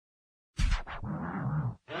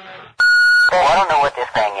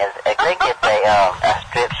I think it's a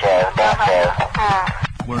strip show, dance show.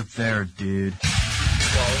 Work there, dude.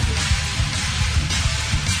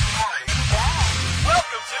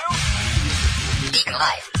 Welcome to Deacon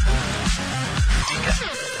Life.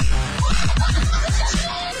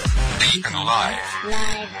 Deacon Live.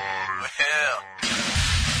 Live. Well.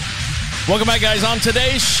 Welcome back, guys. On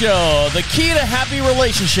today's show, the key to happy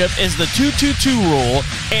relationship is the 2-2-2 rule.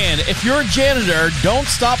 And if you're a janitor, don't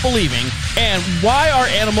stop believing. And why are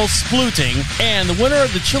animals splooting? And the winner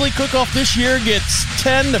of the chili cook-off this year gets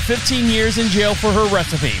 10 to 15 years in jail for her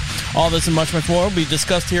recipe. All this and much more will be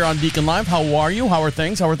discussed here on Deacon Live. How are you? How are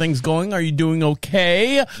things? How are things going? Are you doing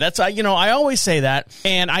okay? That's, I always say that,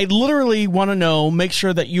 and I literally want to make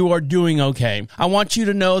sure that you are doing okay. I want you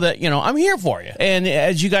to know that, I'm here for you. And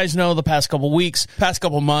as you guys know, the past couple weeks, past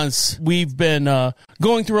couple months, we've been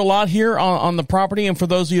going through a lot here on the property. And for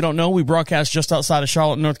those of you who don't know, we broadcast just outside of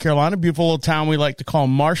Charlotte, North Carolina, beautiful little town we like to call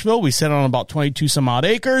Marshville. We sit on about 22 some odd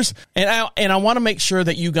acres. And I want to make sure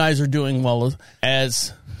that you guys are doing well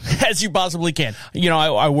as you possibly can.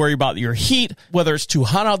 I worry about your heat, whether it's too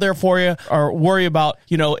hot out there for you, or worry about,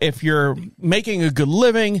 if you're making a good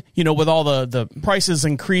living, with all the prices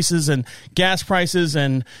increases and gas prices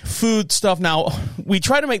and food stuff. Now, we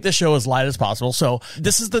try to make this show as light as possible. So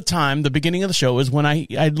this is the time, the beginning of the show is when I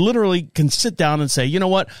literally can sit down and say, you know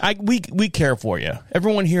what, we care for you.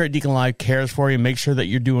 Everyone here at Deacon Live cares for you. Make sure that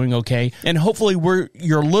you're doing okay. And hopefully we're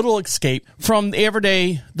your little escape from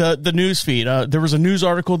everyday, the news feed. There was a news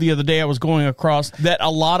article the other day I was going across that a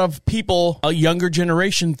lot of people, a younger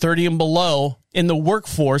generation, 30 and below, in the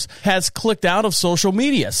workforce has clicked out of social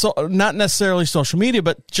media. So not necessarily social media,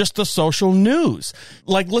 but just the social news,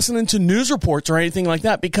 like listening to news reports or anything like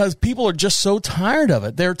that, because people are just so tired of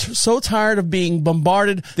it. They're so tired of being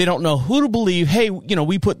bombarded. They don't know who to believe. Hey,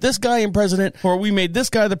 we put this guy in president, or we made this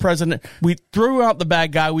guy the president. We threw out the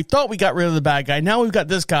bad guy. We thought we got rid of the bad guy. Now we've got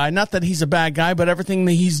this guy. Not that he's a bad guy, but everything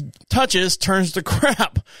that he touches turns to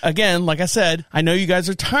crap. Again, like I said, I know you guys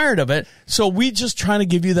are tired of it. So we just trying to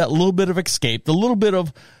give you that little bit of escape, the little bit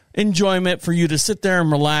of enjoyment for you to sit there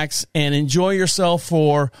and relax and enjoy yourself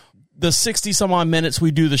for the 60 some odd minutes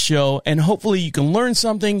we do the show. And hopefully you can learn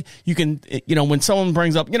something. You can, when someone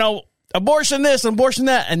brings up, abortion this, abortion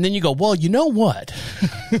that, and then you go, well, you know what?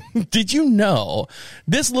 Did you know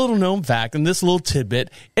this little known fact and this little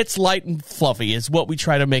tidbit, it's light and fluffy is what we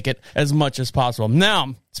try to make it as much as possible.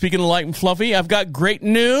 Now, speaking of light and fluffy, I've got great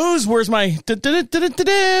news. Where's my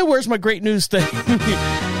great news thing?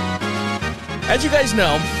 As you guys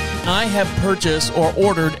know, I have purchased or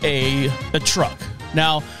ordered a truck.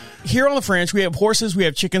 Now, here on the ranch, we have horses, we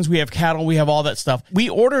have chickens, we have cattle, we have all that stuff. We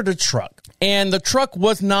ordered a truck, and the truck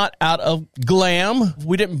was not out of glam.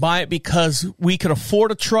 We didn't buy it because we could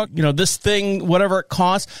afford a truck. This thing, whatever it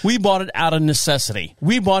costs, we bought it out of necessity.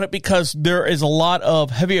 We bought it because there is a lot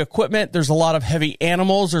of heavy equipment. There's a lot of heavy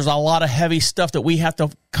animals. There's a lot of heavy stuff that we have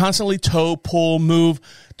to constantly tow, pull, move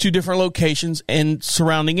to different locations and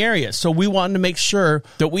surrounding areas. So we wanted to make sure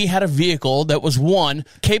that we had a vehicle that was, one,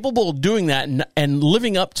 capable of doing that and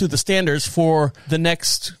living up to the standards for the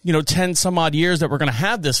next, 10 some odd years that we're going to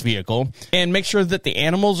have this vehicle, and make sure that the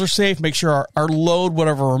animals are safe, make sure our load,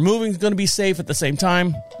 whatever we're moving, is going to be safe at the same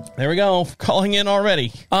time. There we go. Calling in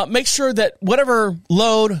already. Make sure that whatever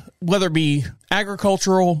load, whether it be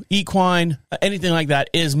agricultural, equine, anything like that,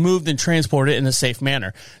 is moved and transported in a safe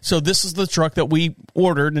manner. So this is the truck that we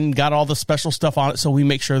ordered and got all the special stuff on it, so we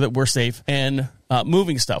make sure that we're safe and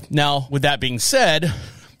moving stuff. Now, with that being said,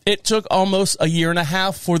 it took almost a year and a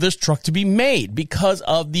half for this truck to be made because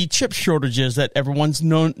of the chip shortages that everyone's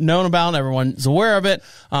known about. Everyone's aware of it.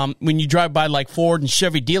 When you drive by like Ford and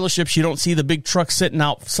Chevy dealerships, you don't see the big trucks sitting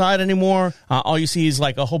outside anymore. All you see is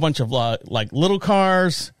like a whole bunch of like little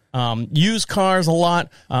cars, used cars a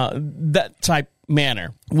lot, that type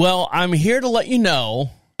manner. Well, I'm here to let you know,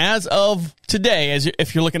 as of today,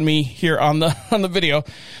 if you're looking at me here on the video,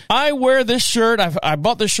 I wear this shirt. I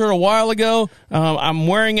bought this shirt a while ago. I'm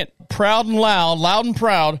wearing it proud and loud and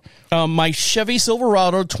proud. My Chevy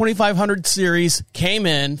Silverado 2500 series came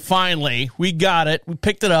in. Finally, we got it. We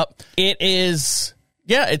picked it up. It's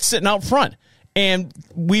sitting out front. And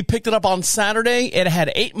we picked it up on Saturday. It had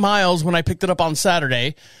 8 miles when I picked it up on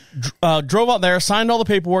Saturday. Drove out there, signed all the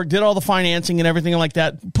paperwork, did all the financing and everything like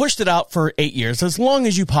that. Pushed it out for 8 years, as long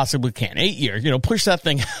as you possibly can. 8 years, push that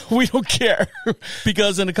thing. We don't care.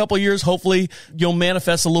 Because in a couple of years, hopefully, you'll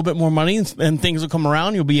manifest a little bit more money and things will come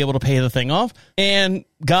around. You'll be able to pay the thing off. And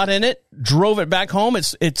got in it, drove it back home.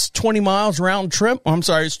 It's 20 miles round trip.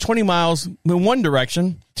 It's 20 miles in one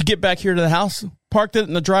direction to get back here to the house. Parked it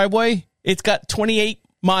in the driveway. It's got 28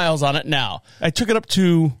 miles on it now. I took it up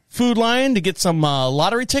to Food Lion to get some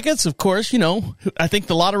lottery tickets. Of course, I think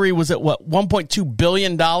the lottery was at $1.2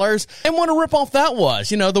 billion. And what a ripoff that was.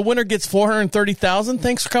 The winner gets $430,000.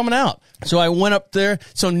 Thanks for coming out. So I went up there.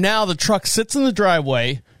 So now the truck sits in the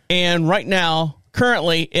driveway, and right now,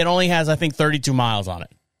 currently, it only has, I think, 32 miles on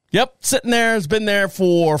it. Yep, sitting there. It's been there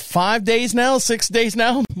for 6 days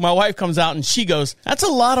now. My wife comes out and she goes, that's a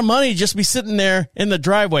lot of money just be sitting there in the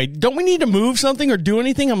driveway. Don't we need to move something or do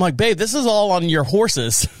anything? I'm like, babe, this is all on your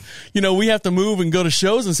horses. We have to move and go to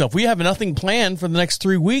shows and stuff. We have nothing planned for the next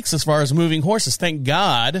 3 weeks as far as moving horses. Thank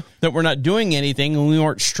God that we're not doing anything and we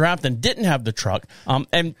weren't strapped and didn't have the truck.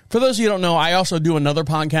 And for those of you who don't know, I also do another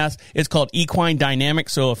podcast. It's called Equine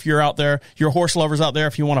Dynamics. So if you're out there, your horse lovers out there,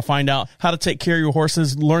 if you want to find out how to take care of your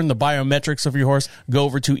horses, learn the biometrics of your horse, go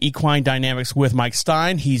over to Equine Dynamics with Mike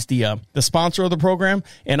Stein. He's the sponsor of the program,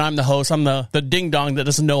 and I'm the host. I'm the ding-dong that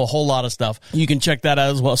doesn't know a whole lot of stuff. You can check that out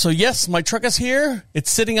as well. So yes, my truck is here. It's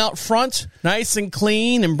sitting out front, nice and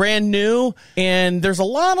clean and brand new, and there's a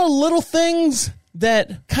lot of little things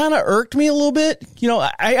that kind of irked me a little bit.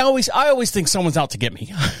 I always think someone's out to get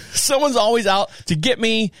me. Someone's always out to get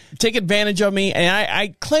me, take advantage of me, and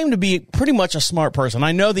I claim to be pretty much a smart person.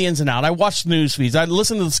 I know the ins and outs. I watch the news feeds. I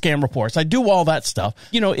listen to the scam reports. I do all that stuff.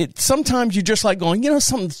 Sometimes you just like going,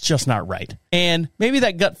 something's just not right. And maybe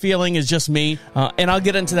that gut feeling is just me, and I'll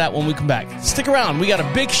get into that when we come back. Stick around. We got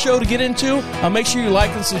a big show to get into. Make sure you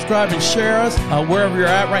like and subscribe and share us wherever you're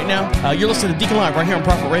at right now. You're listening to Deacon Live right here on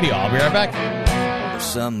Prophet Radio. I'll be right back.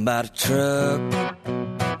 Something about a truck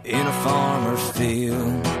in a farmer's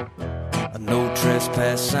field, a no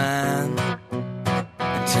trespass sign,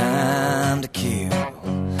 and time to kill.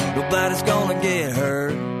 Nobody's gonna get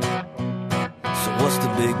hurt, so what's the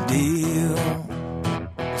big deal?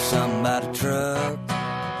 Something about a truck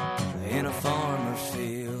in a farmer's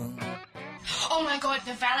field. Oh my God,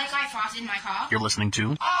 the valet guy farted in my car. You're listening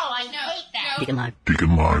to Oh, I know. Hate that. Deacon Live.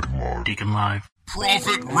 Deacon Live. Deacon Live.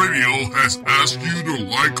 Prophet Radio has asked you to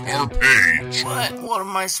like our page. What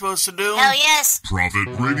am I supposed to do? Hell yes. Prophet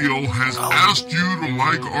Radio has asked you to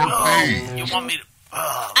like our page. You want me to...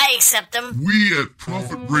 I accept them. We at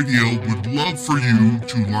Prophet Radio would love for you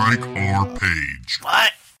to like our page.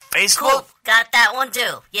 What? Facebook? Cool. Got that one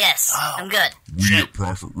too. Yes. I'm good. We at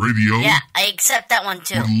Prophet Radio Yeah, I accept that one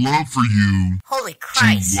too. would love for you Holy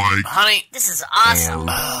Christ. to like Honey. This is awesome.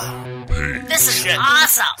 page. This is Shit.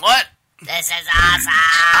 awesome. What? This is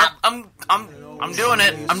awesome. I'm doing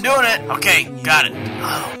it. I'm doing it. Okay, got it.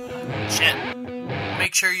 Oh, shit.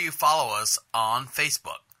 Make sure you follow us on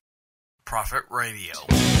Facebook. Prophet Radio.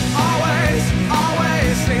 Always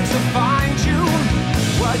seems to find you.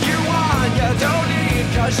 What you want, you don't need,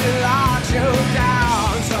 'cause she locks you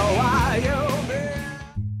down. So why you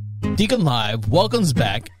Deacon Live welcomes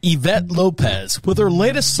back Yvette Lopez with her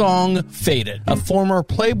latest song, Faded, a former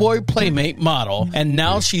Playboy Playmate model, and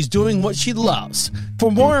now she's doing what she loves.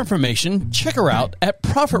 For more information, check her out at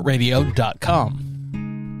prophetradio.com.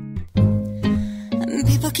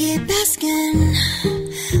 People keep asking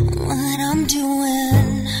what I'm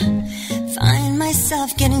doing. Find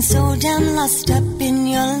myself getting so damn lost up in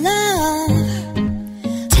your love.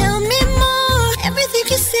 Tell me more. Everything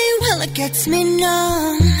you say, well, it gets me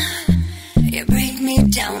numb. You break me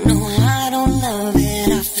down, no, I don't love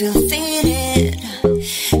it. I feel faded.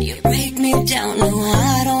 You break me down, no,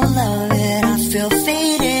 I don't love it. I feel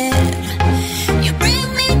faded. You break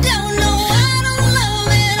me down, no, I don't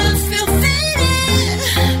love it. I feel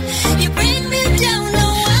faded. You break me down, no,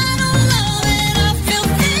 I don't love it. I feel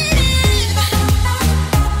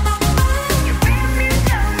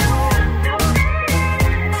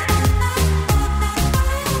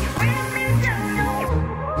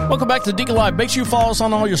Welcome back to Deacon Live. Make sure you follow us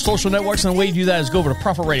on all your social networks, and the way you do that is go over to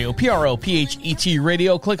Prophet Radio, Prophet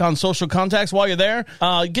Radio. Click on social contacts while you're there.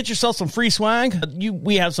 Get yourself some free swag.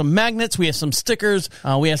 We have some magnets, we have some stickers,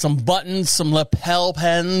 we have some buttons, some lapel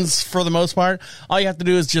pens for the most part. All you have to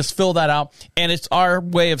do is just fill that out, and it's our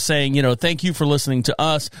way of saying, thank you for listening to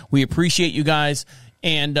us. We appreciate you guys.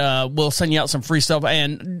 And we'll send you out some free stuff.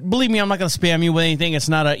 And believe me, I'm not going to spam you with anything. It's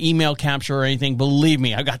not an email capture or anything. Believe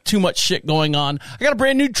me, I got too much shit going on. I got a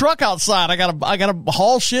brand new truck outside. I got to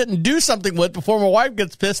haul shit and do something with before my wife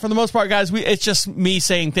gets pissed. For the most part, guys, it's just me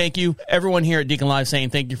saying thank you. Everyone here at Deacon Live saying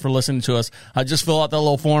thank you for listening to us. Just fill out that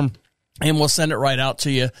little form, and we'll send it right out to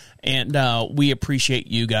you. And we appreciate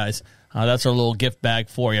you guys. That's our little gift bag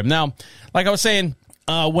for you. Now, like I was saying,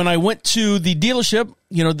 when I went to the dealership,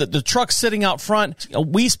 the truck's sitting out front.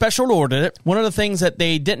 We special ordered it. One of the things that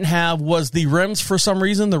they didn't have was the rims for some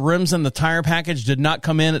reason. The rims and the tire package did not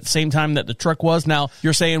come in at the same time that the truck was. Now,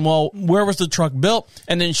 you're saying, well, where was the truck built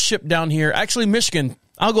and then shipped down here? Actually, Michigan.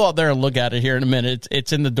 I'll go out there and look at it here in a minute.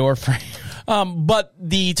 It's in the door frame. But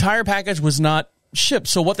the tire package was not shipped.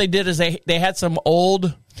 So what they did is they had some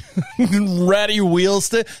old ratty wheels.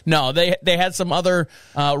 They had some other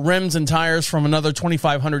rims and tires from another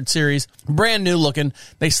 2500 series, brand new looking.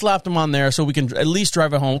 They slapped them on there so we can at least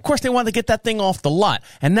drive it home. Of course, they wanted to get that thing off the lot,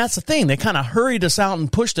 and that's the thing. They kind of hurried us out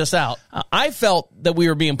and pushed us out. I felt that we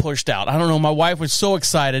were being pushed out. I don't know. My wife was so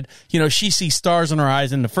excited. She sees stars in her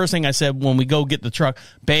eyes, and the first thing I said when we go get the truck,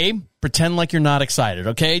 babe, pretend like you're not excited,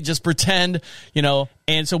 okay? Just pretend,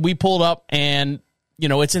 And so we pulled up, and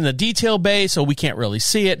it's in the detail bay, so we can't really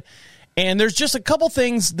see it. And there's just a couple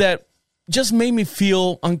things that just made me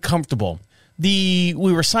feel uncomfortable. We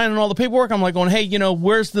were signing all the paperwork. I'm like going, hey,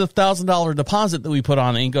 where's the $1,000 deposit that we put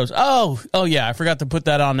on? And he goes, oh yeah, I forgot to put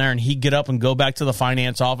that on there. And he'd get up and go back to the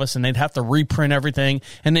finance office, and they'd have to reprint everything.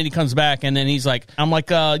 And then he comes back, and then he's like, I'm like,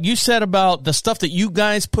 you said about the stuff that you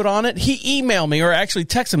guys put on it. He emailed me, or actually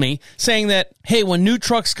texted me, saying that, hey, when new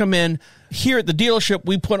trucks come in here at the dealership,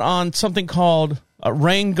 we put on something called a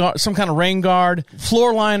rain guard, some kind of rain guard,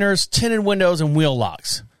 floor liners, tinted windows, and wheel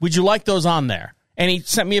locks. Would you like those on there? And he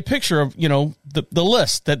sent me a picture of, the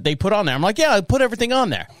list that they put on there. I'm like, yeah, I put everything on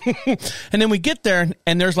there. And then we get there,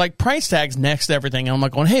 and there's like price tags next to everything. And I'm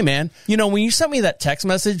like going, hey, man, when you sent me that text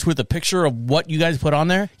message with a picture of what you guys put on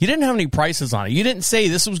there, you didn't have any prices on it. You didn't say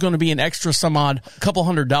this was going to be an extra some odd couple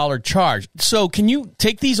 $100 charge. So can you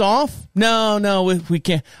take these off? No, we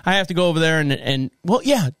can't. I have to go over there and well,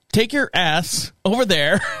 yeah, take your ass over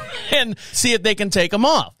there and see if they can take them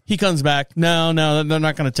off. He comes back, no, they're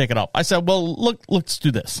not going to take it off. I said, well, look, let's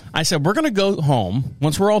do this. I said, we're going to go home.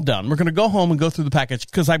 Once we're all done, we're going to go home and go through the package,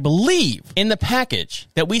 because I believe in the package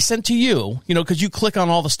that we sent to you, because you click on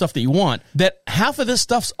all the stuff that you want, that half of this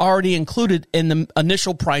stuff's already included in the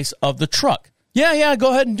initial price of the truck. Yeah,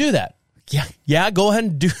 go ahead and do that. Yeah, go ahead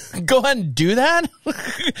and do that.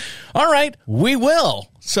 All right, we will.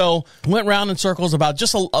 So went round in circles about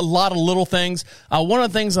just a lot of little things. One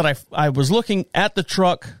of the things that I was looking at the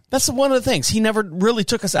truck, that's one of the things. He never really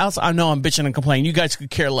took us outside. I know I'm bitching and complaining. You guys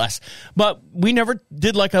could care less. But we never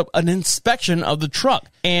did like an inspection of the truck.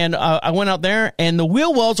 And I went out there, and the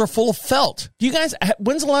wheel wells are full of felt.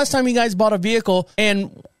 When's the last time you guys bought a vehicle,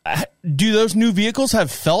 and do those new vehicles have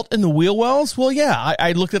felt in the wheel wells? Well, yeah,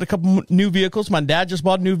 I looked at a couple new vehicles. My dad just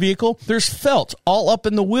bought a new vehicle. There's felt all up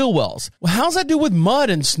in the wheel wells. Well, how's that do with mud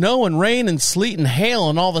and snow and rain and sleet and hail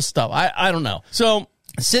and all this stuff? I don't know. So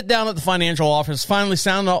sit down at the financial office, finally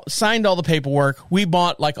signed all the paperwork. We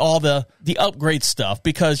bought like all the upgrade stuff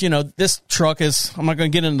because, this truck is, I'm not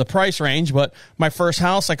going to get into the price range, but my first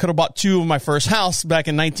house, I could have bought two of my first house back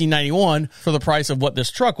in 1991 for the price of what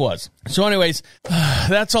this truck was. So anyways,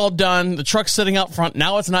 that's all done. The truck's sitting out front.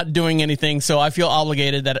 Now it's not doing anything. So I feel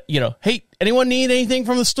obligated that, hey, anyone need anything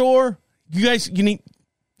from the store? You need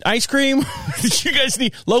ice cream? You guys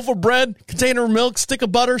need loaf of bread, container of milk, stick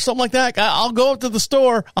of butter, something like that? I'll go up to the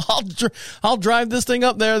store. I'll drive this thing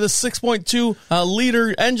up there, this 6.2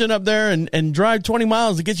 liter engine up there, and drive 20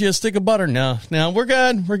 miles to get you a stick of butter. No, we're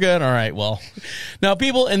good. We're good. All right, well. Now,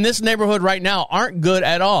 people in this neighborhood right now aren't good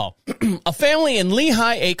at all. A family in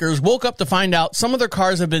Lehigh Acres woke up to find out some of their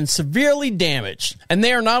cars have been severely damaged, and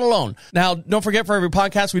they are not alone. Now, don't forget, for every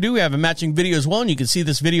podcast we have a matching video as well, and you can see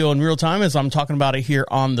this video in real time as I'm talking about it here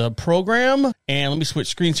on the program. And let me switch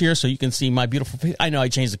screens here so you can see my beautiful face. I know I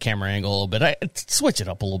changed the camera angle a little bit. Switch it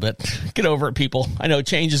up a little bit. Get over it, people. I know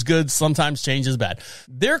change is good. Sometimes change is bad.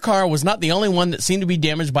 Their car was not the only one that seemed to be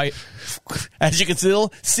damaged by, as you can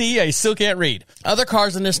still see, I still can't read. Other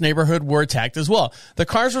cars in this neighborhood were attacked as well. The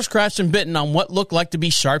cars were scratched and bitten on what looked like to be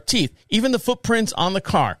sharp teeth. Even the footprints on the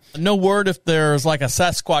car. No word if there's like a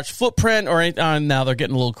Sasquatch footprint or anything. Now they're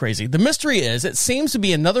getting a little crazy. The mystery is, it seems to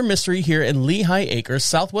be another mystery here in Lehigh Acres,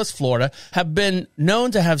 Southwest Florida, have been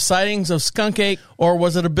known to have sightings of skunk ape, or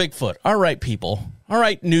was it a Bigfoot? All right, people. All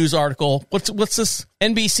right, news article. What's this?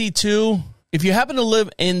 NBC2. If you happen to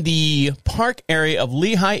live in the park area of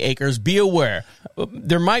Lehigh Acres, be aware.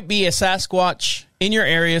 There might be a Sasquatch in your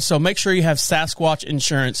area, so make sure you have Sasquatch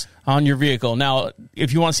insurance on your vehicle. Now,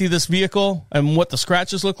 if you want to see this vehicle and what the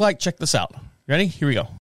scratches look like, check this out. Ready? Here we go.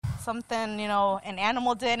 Something, an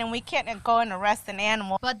animal did, and we can't go and arrest an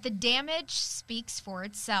animal. But the damage speaks for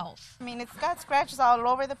itself. I mean, it's got scratches all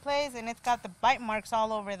over the place, and it's got the bite marks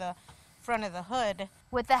all over the front of the hood.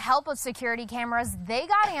 With the help of security cameras, they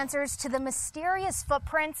got answers to the mysterious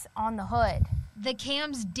footprints on the hood. The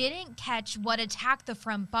cams didn't catch what attacked the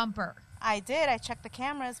front bumper. I did. I checked the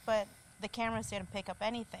cameras, but the cameras didn't pick up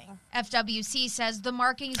anything. FWC says the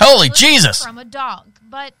markings Holy Jesus! From a dog,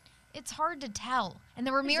 but it's hard to tell. And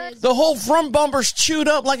the Ramirez... The whole front bumper's chewed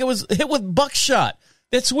up like it was hit with buckshot.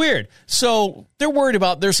 That's weird. So they're worried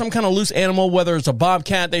about there's some kind of loose animal, whether it's a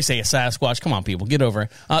bobcat, they say a Sasquatch. Come on, people, get over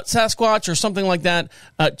it. Sasquatch or something like that,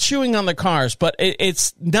 chewing on the cars. But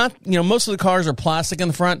it's not, most of the cars are plastic in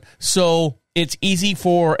the front, so it's easy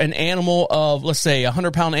for an animal of, let's say, a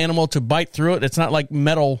 100-pound animal to bite through it. It's not like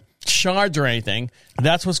metal shards or anything.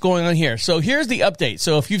 That's what's going on here. So here's the update.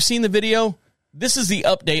 So if you've seen the video, this is the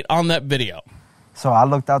update on that video. So I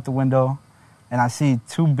looked out the window, and I see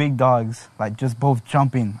two big dogs, just both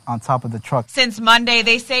jumping on top of the truck. Since Monday,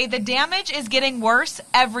 they say the damage is getting worse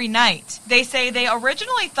every night. They say they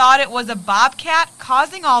originally thought it was a bobcat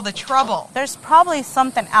causing all the trouble. There's probably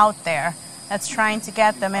something out there that's trying to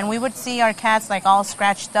get them, and we would see our cats all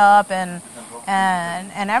scratched up and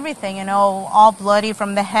everything, all bloody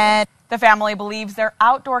from the head. The family believes their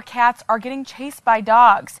outdoor cats are getting chased by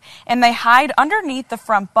dogs, and they hide underneath the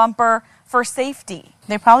front bumper for safety.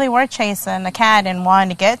 They probably were chasing a cat and wanting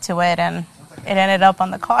to get to it, and it ended up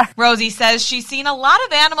on the car. Rosie says she's seen a lot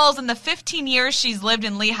of animals in the 15 years she's lived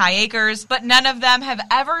in Lehigh Acres, but none of them have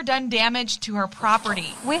ever done damage to her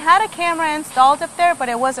property. We had a camera installed up there, but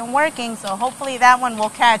it wasn't working, so hopefully that one will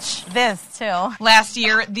catch this too. Last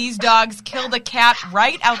year, these dogs killed a cat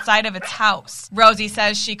right outside of its house. Rosie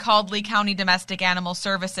says she called Lee County Domestic Animal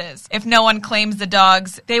Services. If no one claims the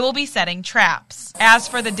dogs, they will be setting traps. As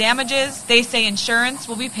for the damages, they say insurance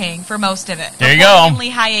will be paying for most of it. There you go. In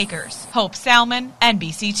Lehigh Acres, Hope Salmon,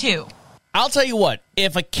 NBC2. I'll tell you what,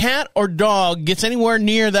 if a cat or dog gets anywhere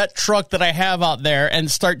near that truck that I have out there and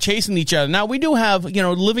start chasing each other. Now, we do have,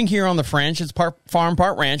 living here on the ranch, it's part farm,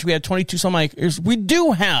 part ranch. We have 22 some acres.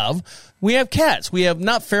 We have cats. We have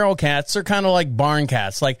not feral cats. They're kind of like barn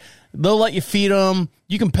cats. They'll let you feed them.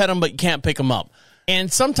 You can pet them, but you can't pick them up.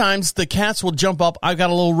 And sometimes the cats will jump up. I've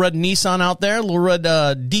got a little red Nissan out there, a little red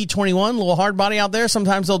D21, little hard body out there.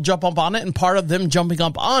 Sometimes they'll jump up on it, and part of them jumping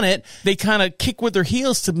up on it, they kind of kick with their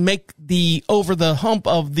heels to make over the hump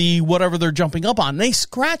of the whatever they're jumping up on. They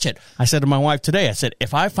scratch it. I said to my wife today, I said,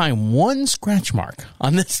 if I find one scratch mark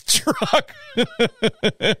on this truck,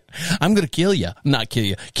 I'm going to kill you. Not kill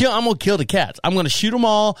you. I'm going to kill the cats. I'm going to shoot them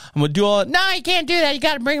all. I'm going to do all. No, you can't do that. You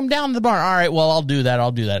got to bring them down to the barn. All right, well, I'll do that.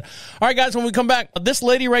 All right, guys, when we come back, this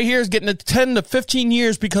lady right here is getting a 10 to 15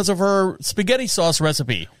 years because of her spaghetti sauce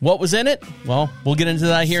recipe. What was in it? Well, we'll get into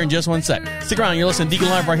that here in just 1 sec. Stick around. You're listening to Deacon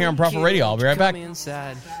Live right here on Prophet Radio. I'll be right back.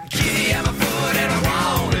 Kitty, I'm a foot and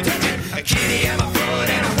I want to touch it. Kitty, I'm a foot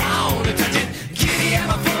and I want to touch it. Kitty, I'm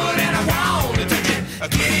a foot and I want to touch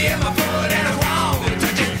it. Kitty, I'm a foot and I want to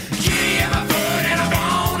touch it. Kitty, I'm a foot and I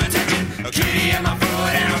want to touch it. Kitty, I'm a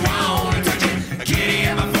foot and I want to touch it. Kitty,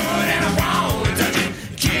 I'm a foot and I want to touch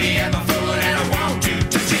it. Kitty, I'm a foot and I want to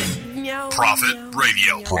touch it. Prophet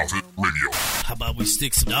Radio. Prophet Radio. How about we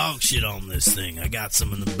stick some dog shit on this thing? I got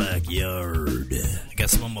some in the backyard. I got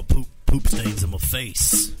some on my poop stains on my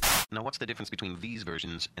face. Now, what's the difference between these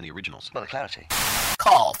versions and the originals? Well, the clarity.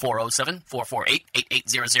 Call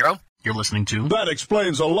 407-448-8800. You're listening to... That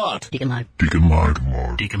explains a lot. Deacon Live. Deacon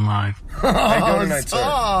Live. Deacon Live.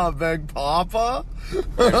 Big Papa.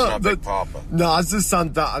 It's not Big Papa. No, it's just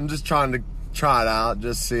something. I'm just trying to try it out,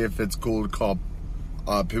 just see if it's cool to call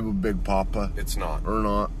people Big Papa. It's not. Or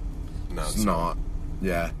not. No, it's not.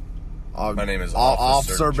 Yeah. My name is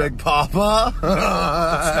Officer Big Papa.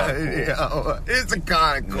 No, it's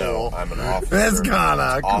kind of cool. No, I'm an officer. It's kind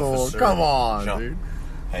of cool. Officer. Come on, Jump. dude.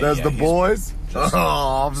 Hey, There's yeah, the boys.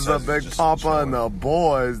 Officer says Big just Papa chilling. and the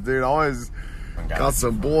boys, dude. Always got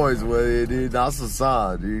some boys with you, dude. That's what's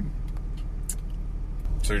up, dude.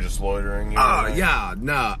 So you're just loitering? Yeah.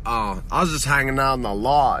 No. I was just hanging out in the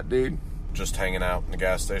lot, dude. Just hanging out in the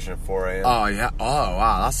gas station at 4 a.m.? Oh, yeah. Oh,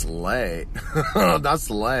 wow. That's late. That's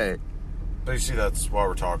late. But you see, that's why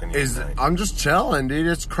we're talking to you tonight. I'm just chilling, dude.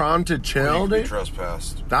 It's crime to chill, Well, you dude.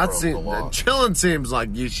 trespassed. Chilling seems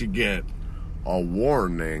like you should get a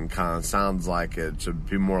warning. Kind of sounds like it should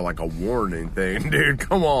be more like a warning thing, dude.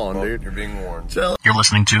 Come on, dude. You're being warned. Chill. You're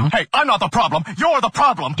listening to... Hey, I'm not the problem. You're the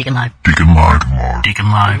problem. Deacon Live. Deacon Live. Deacon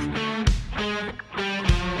Live.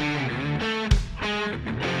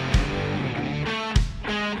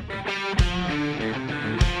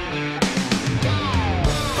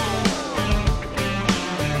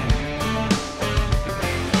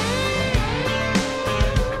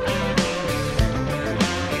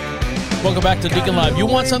 Welcome back to Deacon Live. You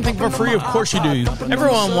want something for free? Of course you do.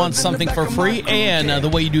 Everyone wants something for free, and the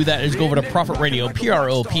way you do that is go over to Prophet Radio,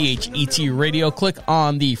 Prophet Radio. Click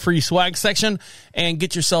on the free swag section and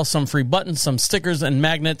get yourself some free buttons, some stickers, and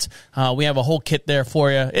magnets. We have a whole kit there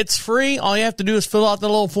for you. It's free. All you have to do is fill out the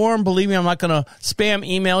little form. Believe me, I'm not going to spam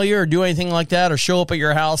email you or do anything like that or show up at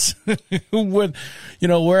your house with,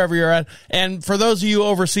 wherever you're at. And for those of you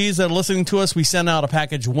overseas that are listening to us, we send out a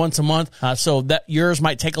package once a month, so that yours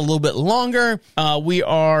might take a little bit longer.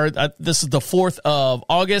 This is the 4th of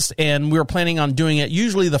August, and we're planning on doing it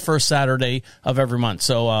usually the first Saturday of every month.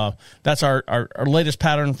 So that's our latest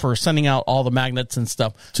pattern for sending out all the magnets and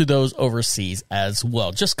stuff to those overseas as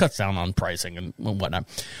well. Just cuts down on pricing and whatnot.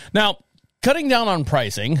 Now, cutting down on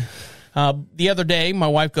pricing, the other day, my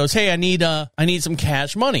wife goes, "Hey, I need some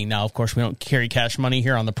cash money." Now, of course, we don't carry cash money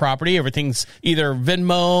here on the property. Everything's either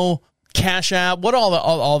Venmo, Cash App, what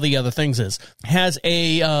all the other things is. Has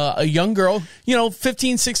a young girl,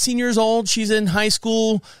 15, 16 years old. She's in high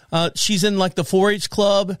school. She's in like the 4-H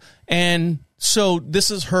club. And so this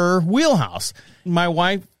is her wheelhouse. My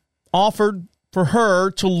wife offered for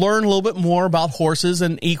her to learn a little bit more about horses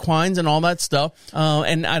and equines and all that stuff.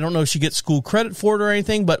 And I don't know if she gets school credit for it or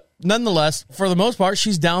anything, but nonetheless, for the most part,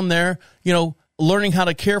 she's down there, learning how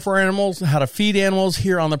to care for animals, how to feed animals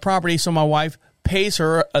here on the property. So my wife pays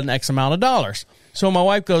her an X amount of dollars. So my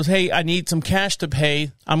wife goes, "Hey, I need some cash to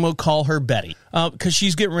pay." I'm going to call her Betty because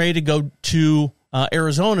she's getting ready to go to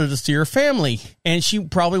Arizona to see her family. And she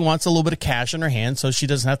probably wants a little bit of cash in her hand so she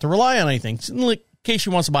doesn't have to rely on anything. In case she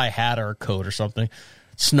wants to buy a hat or a coat or something.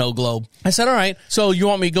 Snow globe. I said, "All right. So you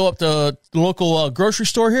want me to go up to the local grocery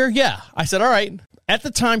store here?" "Yeah." I said, "All right." At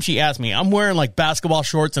the time she asked me, I'm wearing like basketball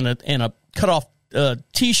shorts and a cut-off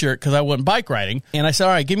T-shirt because I wasn't bike riding. And I said,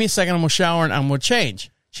 "All right, give me a second. I'm going to shower and I'm going to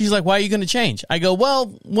change." She's like, "Why are you going to change?" I go,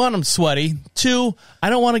 "Well, 1, I'm sweaty. 2, I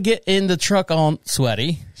don't want to get in the truck all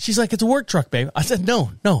sweaty." She's like, "It's a work truck, babe." I said,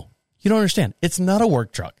 No, you don't understand. It's not a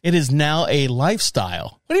work truck. It is now a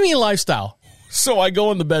lifestyle." "What do you mean lifestyle?" So I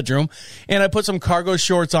go in the bedroom and I put some cargo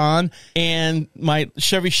shorts on and my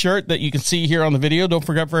Chevy shirt that you can see here on the video. Don't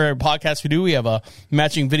forget, for our podcast we have a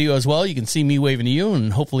matching video as well. You can see me waving to you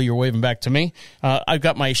and hopefully you're waving back to me. I've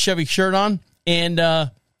got my Chevy shirt on and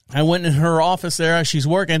I went in her office there as she's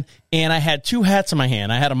working and I had 2 hats in my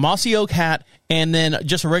hand. I had a mossy oak hat and then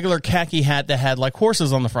just a regular khaki hat that had like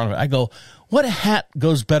horses on the front of it. I go, "What hat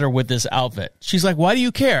goes better with this outfit?" She's like, "Why do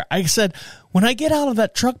you care?" I said, "When I get out of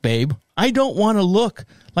that truck, babe, I don't want to look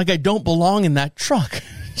like I don't belong in that truck."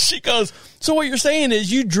 She goes, "So what you're saying is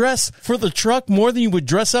you dress for the truck more than you would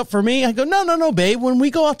dress up for me?" I go, No, babe. When we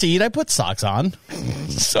go out to eat, I put socks on."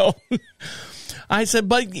 So I said,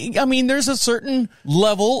 but I mean, there's a certain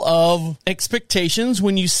level of expectations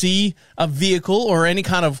when you see a vehicle or any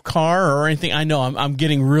kind of car or anything. I know I'm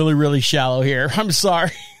getting really, really shallow here. I'm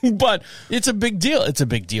sorry, but it's a big deal. It's a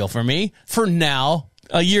big deal for me. For now,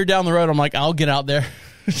 a year down the road, I'm like, I'll get out there.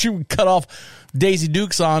 She would cut off Daisy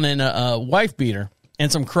Dukes on and a wife beater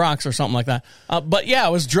and some Crocs or something like that. But yeah, I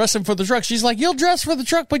was dressing for the truck. She's like, "You'll dress for the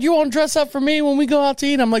truck, but you won't dress up for me when we go out to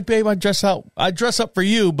eat." I'm like, "Babe, I dress up for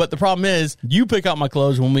you, but the problem is you pick out my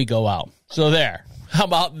clothes when we go out." So there. How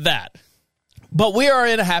about that? But we are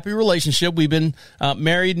in a happy relationship. We've been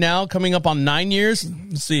married now, coming up on 9 years.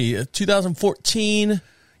 Let's see, 2014.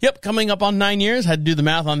 Yep, coming up on 9 years. Had to do the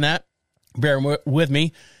math on that. Bear with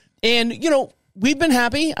me. And, we've been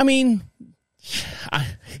happy. I mean,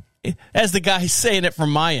 as the guy's saying it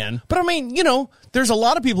from my end. But I mean, there's a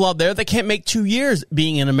lot of people out there that can't make 2 years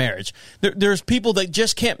being in a marriage. There's people that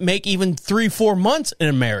just can't make even 3-4 months in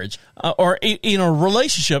a marriage or in a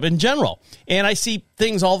relationship in general. And I see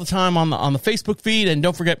things all the time on the Facebook feed. And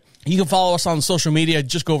don't forget, you can follow us on social media.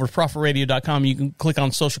 Just go over to prophetradio.com. You can click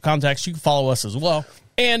on social contacts. You can follow us as well.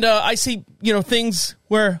 And I see, things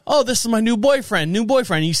where, "Oh, this is my new boyfriend.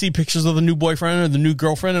 You see pictures of the new boyfriend or the new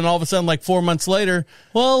girlfriend, and all of a sudden, like 4 months later,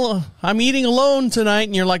 "Well, I'm eating alone tonight."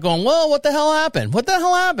 And you're like going, "Well, what the hell happened? What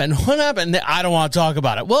happened? I don't want to talk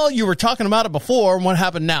about it." "Well, you were talking about it before. What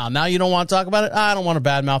happened now? Now you don't want to talk about it?" "I don't want to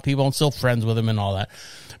badmouth people. I'm still friends with them and all that."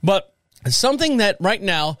 But something that right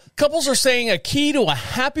now couples are saying a key to a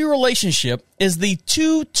happy relationship is the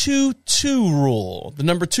 2-2-2 rule. The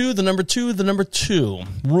number 2, the number 2, the number 2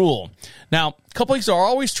 rule. Now, couples are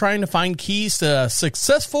always trying to find keys to a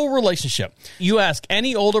successful relationship. You ask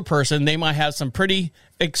any older person, they might have some pretty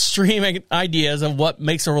extreme ideas of what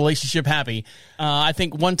makes a relationship happy. I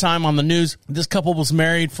think one time on the news, this couple was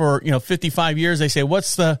married for 55 years. They say,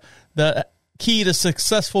 "What's the key to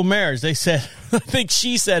successful marriage. They said, I think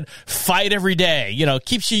she said, fight every day. You know,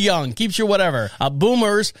 keeps you young, keeps you whatever.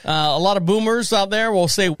 Boomers, a lot of boomers out there will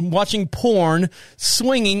say watching porn,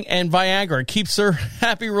 swinging, and Viagra keeps their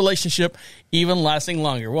happy relationship even lasting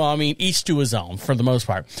longer. Well, I mean, each to his own for the most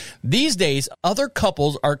part. These days, other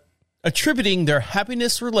couples are attributing their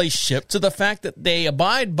happiness relationship to the fact that they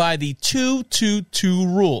abide by the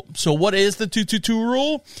 2-2-2 rule. So what is the 2-2-2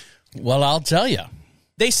 rule? Well, I'll tell you.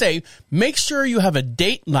 They say, make sure you have a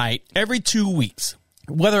date night every 2 weeks,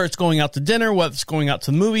 whether it's going out to dinner, whether it's going out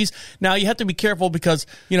to the movies. Now, you have to be careful because,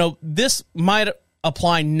 you know, this might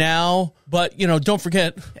apply now, but, you know, don't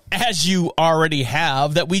forget, as you already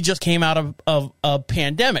have, that we just came out of a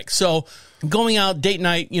pandemic. So going out date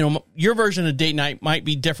night, you know, your version of date night might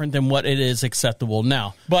be different than what it is acceptable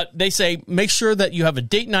now. But they say make sure that you have a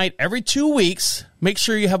date night every 2 weeks. Make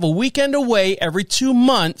sure you have a weekend away every 2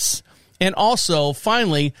 months. And also,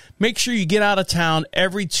 finally, make sure you get out of town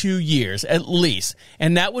every 2 years, at least.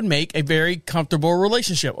 And that would make a very comfortable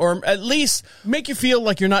relationship, or at least make you feel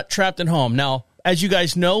like you're not trapped at home. Now, as you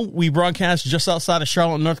guys know, we broadcast just outside of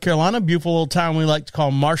Charlotte, North Carolina, beautiful little town we like to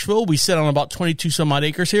call Marshville. We sit on about 22 some odd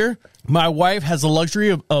acres here. My wife has the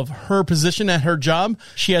luxury of her position at her job.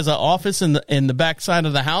 She has an office in the back side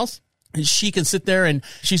of the house. And she can sit there, and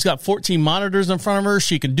she's got 14 monitors in front of her.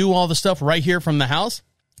 She can do all the stuff right here from the house.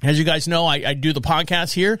 As you guys know, I do the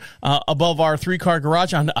podcast here above our 3-car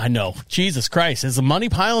garage. I know. Jesus Christ. Is the money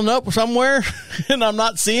piling up somewhere and I'm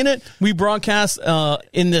not seeing it? We broadcast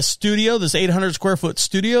in this studio, this 800-square-foot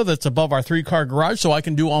studio that's above our 3-car garage, so I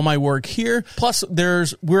can do all my work here. Plus,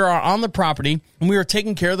 we're on the property, and we are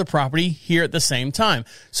taking care of the property here at the same time.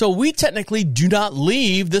 So we technically do not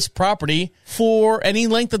leave this property for any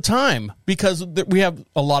length of time because we have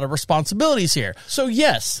a lot of responsibilities here. So,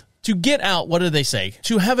 yes. To get out, what do they say?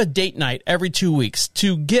 To have a date night every 2 weeks.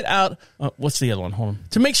 To get out, what's the other one? Hold on.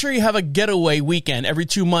 To make sure you have a getaway weekend every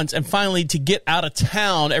 2 months. And finally, to get out of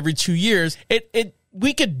town every 2 years.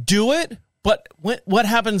 We could do it, but what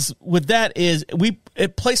happens with that is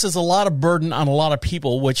it places a lot of burden on a lot of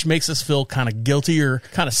people, which makes us feel kind of guilty or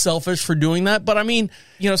kind of selfish for doing that. But I mean,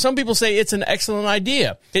 you know, some people say it's an excellent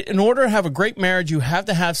idea. In order to have a great marriage, you have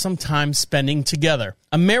to have some time spending together.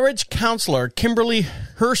 A marriage counselor, Kimberly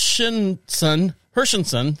Hershenson,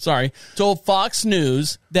 told Fox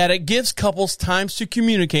News that it gives couples times to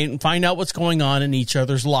communicate and find out what's going on in each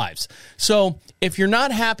other's lives. So if you're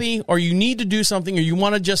not happy or you need to do something or you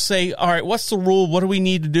want to just say, all right, what's the rule? What do we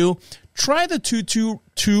need to do? Try the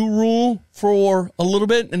 2-2-2 rule for a little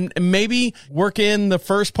bit and maybe work in the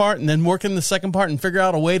first part and then work in the second part and figure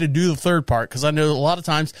out a way to do the third part. Because I know a lot of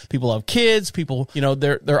times people have kids, people, you know,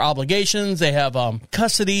 their obligations, they have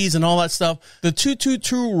custodies and all that stuff. The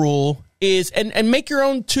 2-2-2 rule is, and make your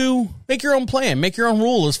own plan, make your own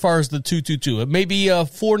rule as far as the 2-2-2. It may be a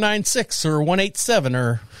 4-9-6 or 1-8-7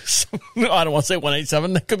 or I don't want to say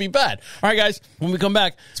 1-8-7. That could be bad. All right, guys, when we come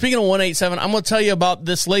back, speaking of 1-8-7, I'm going to tell you about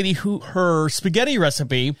this lady who her spaghetti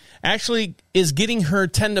recipe actually is getting her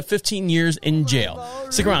 10 to 15 years in jail.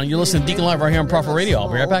 Stick around. You're listening to Deacon Live right here on Prophet Radio.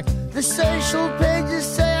 I'll be right back. The social pages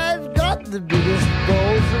say I've got the biggest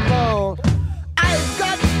balls of all. I've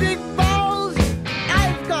got big balls.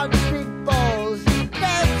 I've got big balls.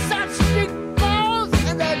 They're such big balls,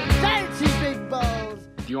 and they're dainty big balls.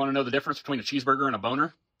 Do you want to know the difference between a cheeseburger and a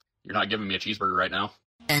boner? You're not giving me a cheeseburger right now.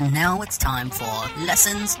 And now it's time for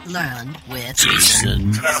Lessons Learned with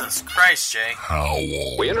Jason. Jesus Christ, Jay.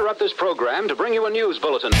 Howell. We interrupt this program to bring you a news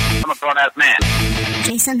bulletin. I'm a grown-ass man.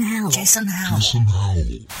 Jason Howell. Jason Howell. Jason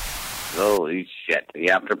Howell. Holy shit.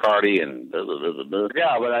 The after party and blah, blah, blah, blah.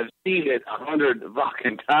 Yeah, but I've seen it 100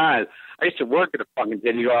 fucking times. I used to work at a fucking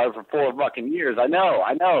video yard for 4 fucking years. I know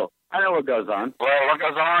what goes on. Well, what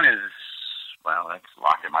goes on is, well, that's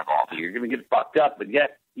locked in my balls. You're going to get fucked up, but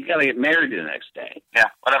yet you got to get married the next day. Yeah,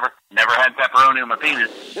 whatever. Never had pepperoni on my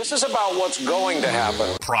penis. This is about what's going to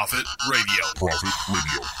happen. Prophet Radio. Prophet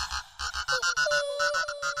Radio.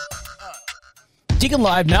 Deacon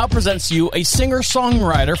Live now presents to you a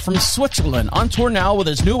singer-songwriter from Switzerland on tour now with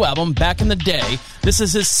his new album, Back in the Day. This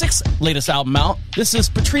is his 6th latest album out. This is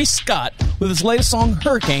Patrice Scott with his latest song,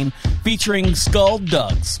 Hurricane, featuring Skull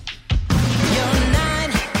Dugs.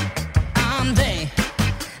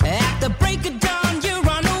 At the break of dawn, you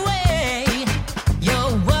run away.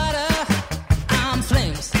 You're water, I'm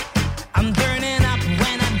flames. I'm burning up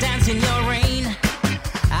when I dance in your rain.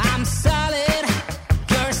 I'm solid,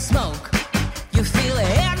 you're smoke. You feel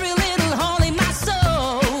every little hole in my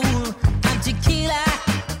soul. I'm tequila,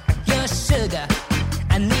 you're sugar.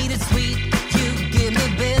 I need it sweet, you give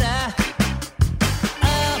me bitter.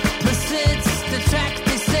 Opposites attract,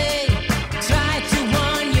 they say. Try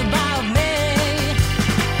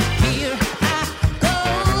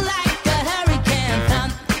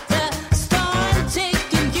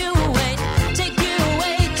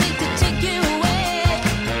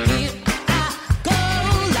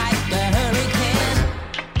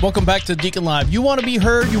Welcome back to Deacon Live. You want to be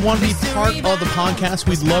heard? You want to be part of the podcast?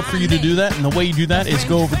 We'd love for you to do that. And the way you do that is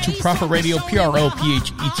go over to Prophet Radio,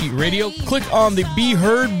 PROPHET Radio. Click on the Be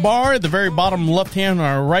Heard bar at the very bottom left-hand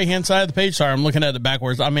or right-hand side of the page. Sorry, I'm looking at it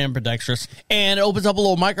backwards. I'm ambidextrous. And it opens up a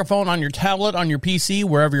little microphone on your tablet, on your PC,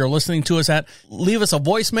 wherever you're listening to us at. Leave us a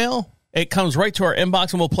voicemail. It comes right to our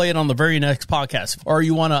inbox, and we'll play it on the very next podcast. Or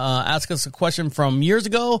you want to ask us a question from years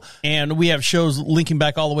ago, and we have shows linking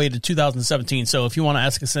back all the way to 2017. So if you want to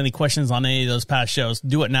ask us any questions on any of those past shows,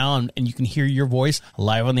 do it now, and you can hear your voice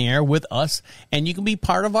live on the air with us, and you can be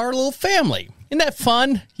part of our little family. Isn't that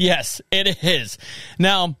fun? Yes, it is.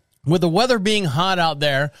 Now, with the weather being hot out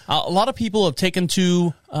there, a lot of people have taken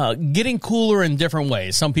to getting cooler in different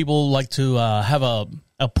ways. Some people like to have a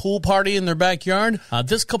pool party in their backyard.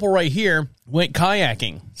 This couple right here went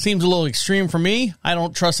kayaking. Seems a little extreme for me. I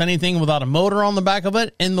don't trust anything without a motor on the back of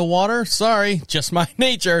it in the water. Sorry, just my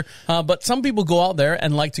nature. But some people go out there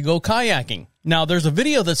and like to go kayaking. Now, there's a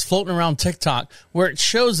video that's floating around TikTok where it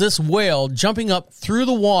shows this whale jumping up through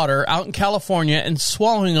the water out in California and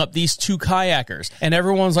swallowing up these two kayakers. And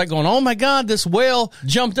everyone's like going, oh my God, this whale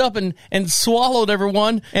jumped up and swallowed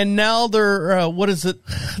everyone. And now they're,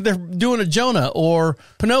 they're doing a Jonah or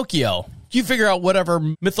Pinocchio. You figure out whatever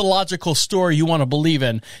mythological story you want to believe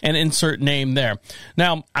in and insert name there.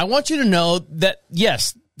 Now, I want you to know that,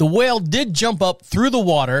 yes, the whale did jump up through the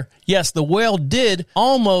water. Yes, the whale did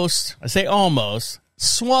almost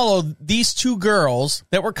swallow these two girls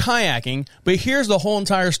that were kayaking, but here's the whole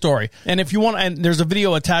entire story. And if you want, and there's a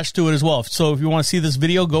video attached to it as well. So if you want to see this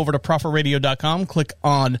video, go over to prophetradio.com, click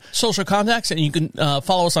on social contacts, and you can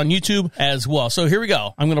follow us on YouTube as well. So here we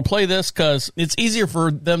go. I'm going to play this because it's easier for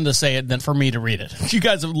them to say it than for me to read it. You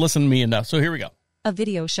guys have listened to me enough. So here we go. A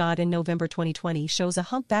video shot in November 2020 shows a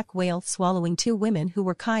humpback whale swallowing two women who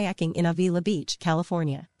were kayaking in Avila Beach,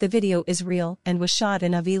 California. The video is real and was shot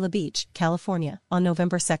in Avila Beach, California, on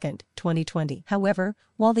November 2nd, 2020. However,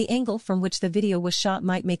 while the angle from which the video was shot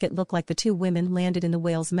might make it look like the two women landed in the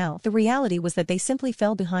whale's mouth, the reality was that they simply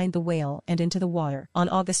fell behind the whale and into the water. On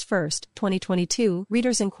August 1st, 2022,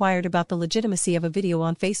 readers inquired about the legitimacy of a video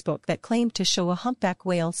on Facebook that claimed to show a humpback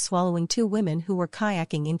whale swallowing two women who were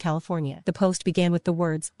kayaking in California. The post began with the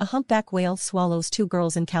words, "A humpback whale swallows two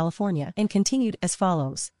girls in California," and continued as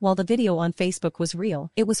follows. While the video on Facebook was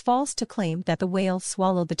real, it was false to claim that the whale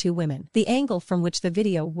swallowed the two women. The angle from which the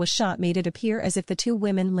video was shot made it appear as if the two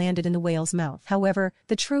women landed in the whale's mouth. However,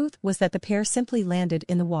 the truth was that the pair simply landed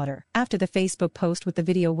in the water. After the Facebook post with the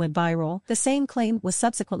video went viral, the same claim was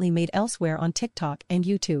subsequently made elsewhere on TikTok and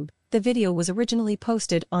YouTube. The video was originally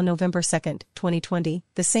posted on November 2nd, 2020,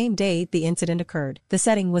 the same day the incident occurred. The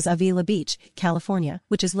setting was Avila Beach, California,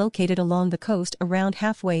 which is located along the coast around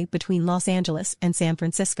halfway between Los Angeles and San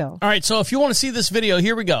Francisco. All right, so if you want to see this video,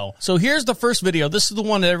 here we go. So here's the first video. This is the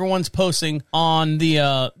one that everyone's posting on the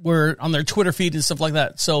on their Twitter feed and stuff like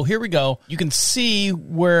that. So here we go. You can see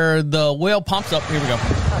where the whale pops up. Here we go.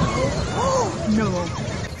 No.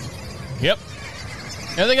 Yep.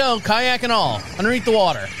 There they go, kayak and all, underneath the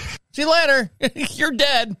water. See you later. You're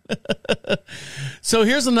dead. So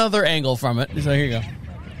here's another angle from it. So here you go.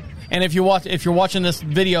 And if you're watching this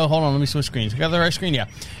video, hold on, let me switch screens. Got the right screen? Yeah.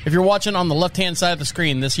 If you're watching on the left-hand side of the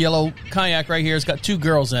screen, this yellow kayak right here has got two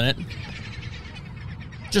girls in it.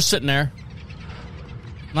 Just sitting there.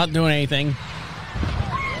 Not doing anything.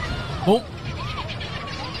 Oh.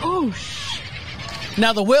 Oh, shit.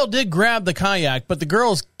 Now, the whale did grab the kayak, but the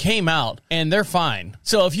girls came out, and they're fine.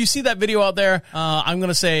 So if you see that video out there, I'm going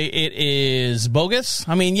to say it is bogus.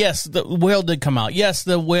 I mean, yes, the whale did come out. Yes,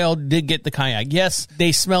 the whale did get the kayak. Yes,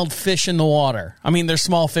 they smelled fish in the water. I mean, there's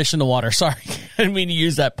small fish in the water. Sorry, I didn't mean to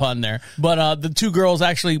use that pun there. But the two girls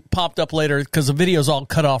actually popped up later because the video's all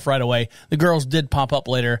cut off right away. The girls did pop up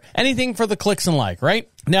later. Anything for the clicks and like, right?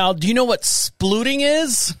 Now, do you know what splooting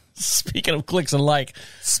is? Speaking of clicks and like,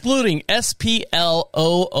 splooting, S-P-L-O-O-T,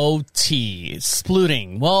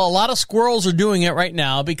 splooting. Well, a lot of squirrels are doing it right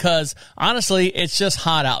now because, honestly, it's just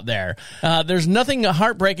hot out there. There's nothing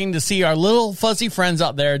heartbreaking to see our little fuzzy friends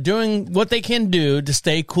out there doing what they can do to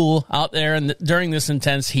stay cool out there during this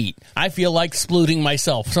intense heat. I feel like splooting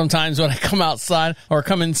myself. Sometimes when I come outside or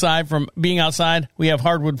come inside from being outside, we have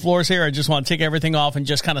hardwood floors here. I just want to take everything off and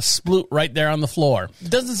just kind of sploot right there on the floor.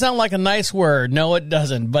 It doesn't sound like a nice word. No, it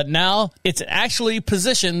doesn't. But now it's actually a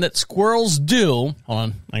position that squirrels do. Hold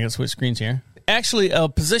on, I gotta switch screens here. actually a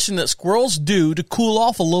position that squirrels do to cool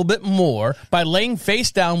off a little bit more by laying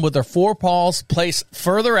face down with their forepaws placed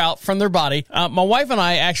further out from their body. My wife and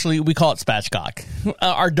I we call it spatchcock.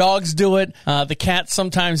 Our dogs do it. The cats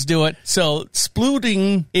sometimes do it. So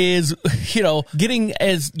splooting is, getting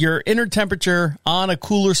as your inner temperature on a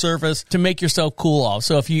cooler surface to make yourself cool off.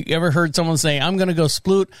 So if you ever heard someone say, I'm going to go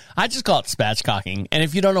sploot, I just call it spatchcocking. And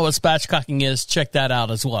if you don't know what spatchcocking is, check that out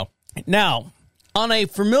as well. Now, on a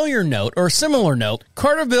familiar note or similar note,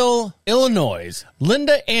 Carterville, Illinois,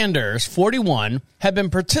 Linda Anders, 41, had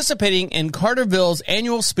been participating in Carterville's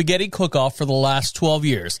annual spaghetti cook-off for the last 12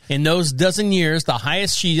 years. In those dozen years, the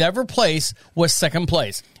highest she'd ever placed was second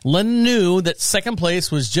place. Linda knew that second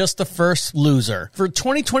place was just the first loser. For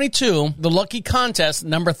 2022, the lucky contest,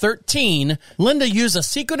 number 13, Linda used a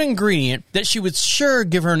secret ingredient that she would sure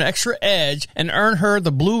give her an extra edge and earn her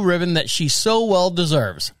the blue ribbon that she so well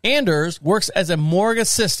deserves. Anders works as a morgue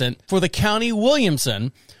assistant for the county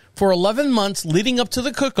Williamson. For 11 months leading up to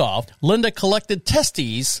the cook-off, Linda collected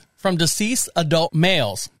testes from deceased adult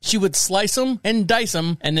males. She would slice them and dice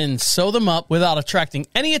them and then sew them up without attracting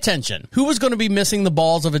any attention. Who was going to be missing the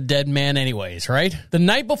balls of a dead man anyways, right? The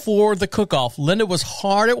night before the cook-off, Linda was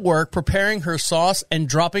hard at work preparing her sauce and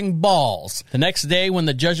dropping balls. The next day, when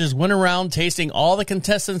the judges went around tasting all the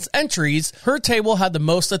contestants' entries, her table had the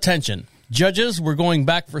most attention. Judges were going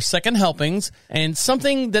back for second helpings and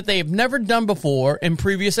something that they have never done before in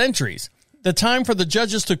previous entries. The time for the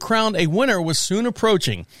judges to crown a winner was soon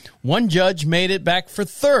approaching. One judge made it back for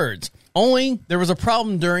thirds. Only there was a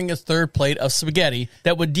problem during his third plate of spaghetti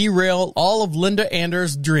that would derail all of Linda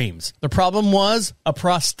Anders' dreams. The problem was a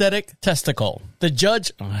prosthetic testicle. The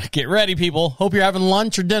judge, get ready people, hope you're having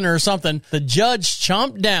lunch or dinner or something. The judge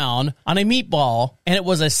chomped down on a meatball and it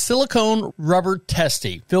was a silicone rubber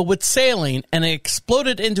testy filled with saline and it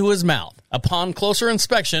exploded into his mouth. Upon closer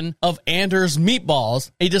inspection of Anders'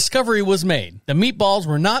 meatballs, a discovery was made. The meatballs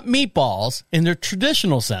were not meatballs in their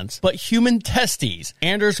traditional sense, but human testes.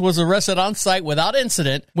 Anders was arrested on site without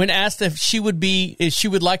incident. When asked if she would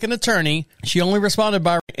like an attorney, she only responded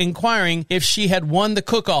by inquiring if she had won the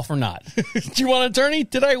cook-off or not. Do you want an attorney?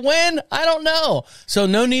 Did I win? I don't know. So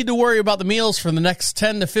no need to worry about the meals for the next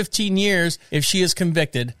 10 to 15 years if she is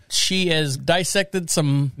convicted. She has dissected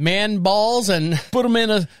some man balls and put them in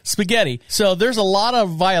a spaghetti. So there's a lot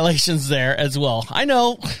of violations there as well. I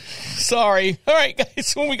know. Sorry. All right,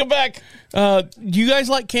 guys, when we come back, do you guys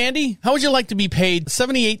like candy? How would you like to be paid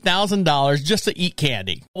 $78,000 just to eat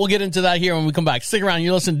candy? We'll get into that here when we come back. Stick around.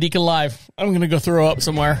 You listen to Deacon Live. I'm going to go throw up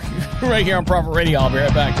somewhere right here on Prophet Radio. I'll be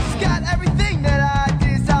right back. She's got everything that I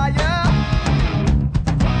desire.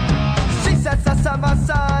 She sets the summer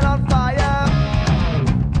sun on fire.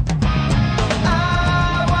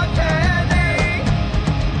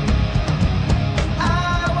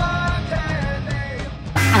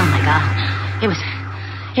 Oh my God.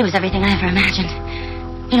 It was everything I ever imagined.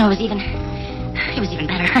 You know, it was even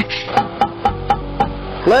better.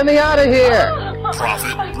 Let me out of here!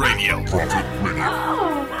 Prophet Radio. Prophet Radio.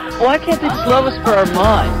 Why can't they slow us for our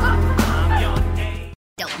minds?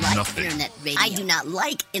 Don't like internet radio. I do not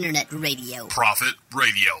like internet radio. Prophet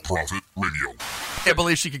Radio. Prophet Radio. I can't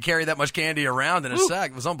believe she could carry that much candy around in a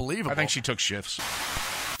sack. It was unbelievable. I think she took shifts.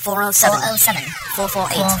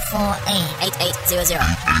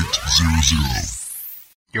 407-448-8800.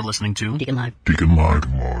 You're listening to Deacon Live. Deacon Live.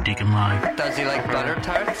 Deacon Live. Does he like butter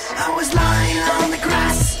tarts? I was lying on the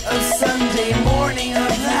grass of Sunday morning of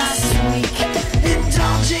last week,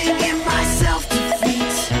 indulging in my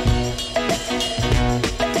self-defeat.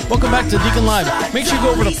 Welcome back to Deacon Live. Make sure you go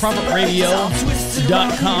over to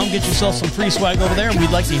prophetradio.com. Get yourself some free swag over there, and we'd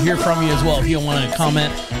like to hear from you as well. If you want to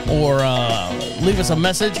comment or leave us a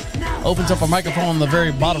message, opens up a microphone on the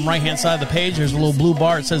very bottom right-hand side of the page. There's a little blue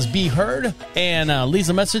bar. It says Be Heard, and leaves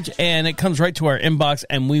a message, and it comes right to our inbox,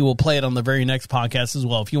 and we will play it on the very next podcast as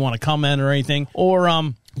well. If you want to comment or anything, or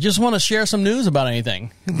just want to share some news about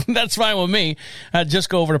anything, that's fine with me. Just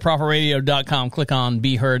go over to prophetradio.com, click on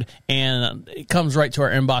Be Heard, and it comes right to our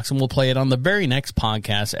inbox, and we'll play it on the very next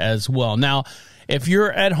podcast as well. Now, if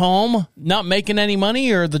you're at home not making any money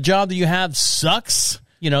or the job that you have sucks,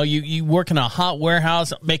 you know, you work in a hot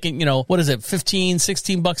warehouse making, what is it,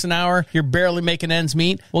 $15-16 an hour? You're barely making ends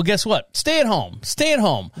meet. Well, guess what? Stay at home. Stay at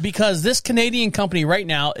home, because this Canadian company right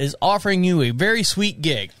now is offering you a very sweet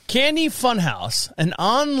gig. Candy Funhouse, an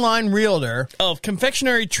online realtor of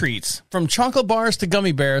confectionery treats, from chocolate bars to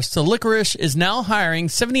gummy bears to licorice, is now hiring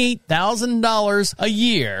 $78,000 a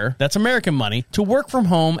year, that's American money, to work from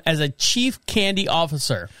home as a chief candy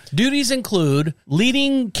officer. Duties include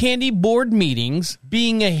leading candy board meetings, being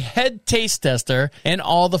being a head taste tester, and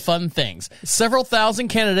all the fun things. Several thousand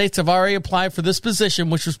candidates have already applied for this position,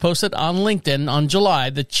 which was posted on LinkedIn on July.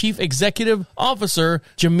 The chief executive officer,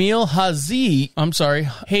 Jamil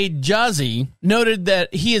Hijazi, noted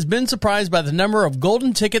that he has been surprised by the number of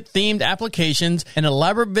golden ticket-themed applications and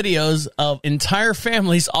elaborate videos of entire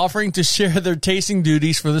families offering to share their tasting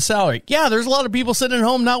duties for the salary. Yeah, there's a lot of people sitting at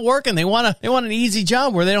home not working. They want an easy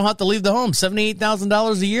job where they don't have to leave the home.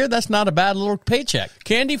 $78,000 a year, that's not a bad little paycheck.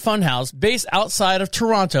 Candy Funhouse, based outside of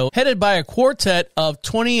Toronto, headed by a quartet of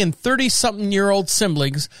 20 and 30-something-year-old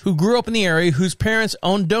siblings who grew up in the area, whose parents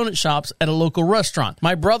owned donut shops at a local restaurant.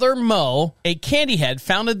 My brother Mo, a candy head,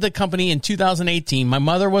 founded the company in 2018. My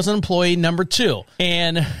mother was an employee number 2,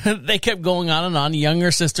 and they kept going on and on.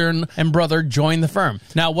 Younger sister and brother joined the firm.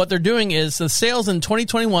 Now, what they're doing is the sales in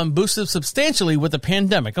 2021 boosted substantially with the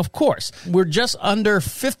pandemic. Of course, we're just under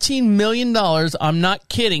 $15 million. I'm not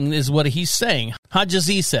kidding, is what he's saying.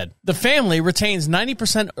 Hajazi said, the family retains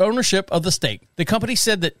 90% ownership of the stake. The company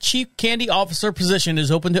said that chief candy officer position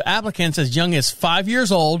is open to applicants as young as 5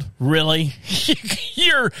 years old. Really?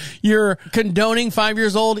 You're condoning 5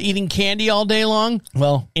 years old eating candy all day long?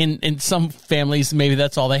 Well, in some families, maybe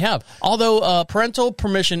that's all they have. Although parental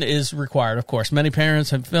permission is required, of course. Many parents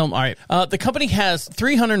have filmed. All right. The company has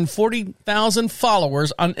 340,000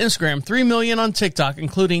 followers on Instagram, 3 million on TikTok,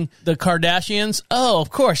 including the Kardashians. Oh, of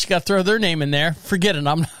course, you got to throw their name in there. Forget it.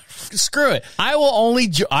 I'm not. Screw it. I will only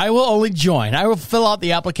join. I will fill out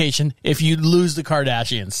the application if you lose the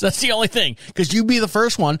Kardashians. That's the only thing, because you be the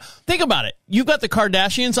first one. Think about it. You've got the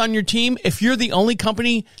Kardashians on your team. If you're the only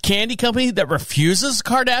candy company that refuses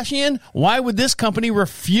Kardashian, why would this company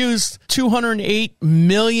refuse 208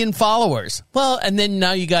 million followers? Well, and then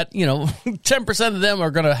now you got, 10% of them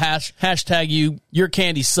are going to hashtag you, your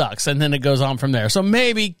candy sucks, and then it goes on from there. So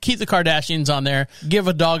maybe keep the Kardashians on there, give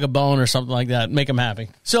a dog a bone or something like that, make them happy.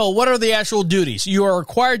 So what are the actual duties? You are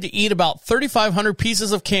required to eat about 3,500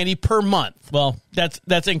 pieces of candy per month. Well,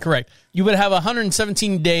 that's incorrect. You would have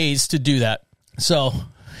 117 days to do that. So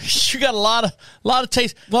you got a lot of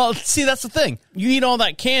taste. Well, see, that's the thing. You eat all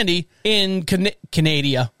that candy in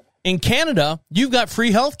Canada. In Canada, you've got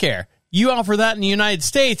free health care. You offer that in the United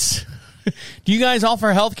States. Do you guys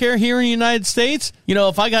offer health care here in the United States?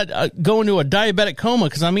 If I got go into a diabetic coma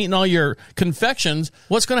because I'm eating all your confections,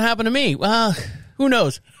 what's going to happen to me? Well, who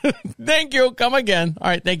knows? Thank you. Come again. All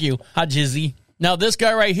right. Thank you. Hajizi. Now, this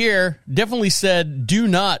guy right here definitely said, do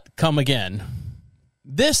not come again.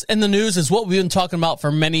 This in the news is what we've been talking about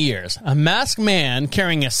for many years. A masked man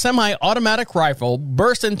carrying a semi-automatic rifle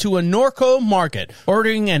burst into a Norco market,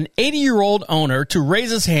 ordering an 80-year-old owner to raise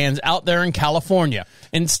his hands out there in California.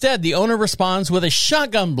 Instead, the owner responds with a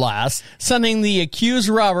shotgun blast, sending the accused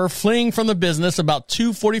robber fleeing from the business about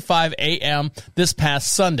 2:45 a.m. this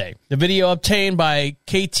past Sunday. The video obtained by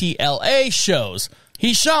KTLA shows,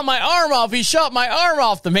 "He shot my arm off! He shot my arm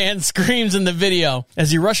off!" the man screams in the video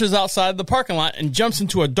as he rushes outside the parking lot and jumps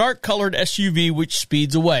into a dark-colored SUV which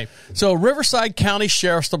speeds away. So Riverside County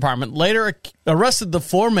Sheriff's Department later arrested the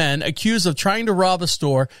 4 men accused of trying to rob a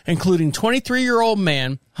store, including 23-year-old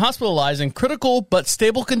man hospitalized in critical but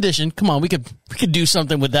stable condition. Come on, we could do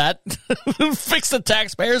something with that. Fix the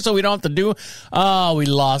taxpayers so we don't have to do. Oh, we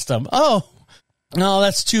lost him. Oh, no,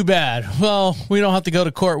 that's too bad. Well, we don't have to go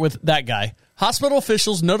to court with that guy. Hospital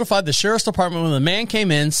officials notified the sheriff's department when the man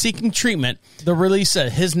came in seeking treatment. The release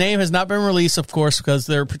said his name has not been released, of course, because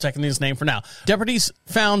they're protecting his name for now. Deputies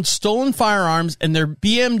found stolen firearms in their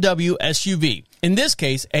BMW SUV. In this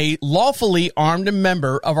case, a lawfully armed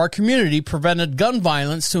member of our community prevented gun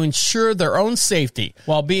violence to ensure their own safety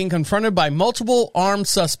while being confronted by multiple armed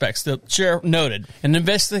suspects, the sheriff noted. An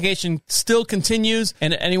investigation still continues,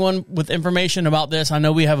 and anyone with information about this, I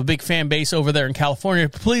know we have a big fan base over there in California,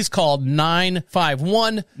 please call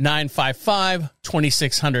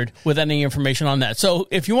 951-955-2600 with any information on that. So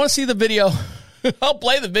if you want to see the video, I'll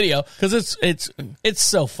play the video because it's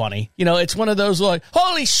so funny. It's one of those like,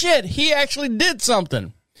 holy shit, he actually did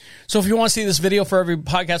something. So if you want to see this video, for every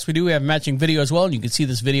podcast we do, we have matching video as well. And you can see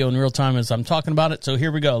this video in real time as I'm talking about it. So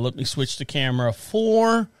here we go. Let me switch to camera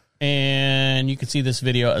 4 and you can see this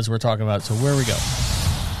video as we're talking about it. So where we go.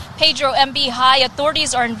 Pedro MB High,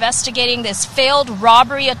 authorities are investigating this failed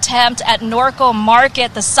robbery attempt at Norco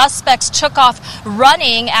Market. The suspects took off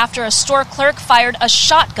running after a store clerk fired a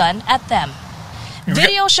shotgun at them.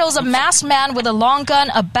 Video shows a masked man with a long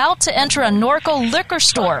gun about to enter a Norco liquor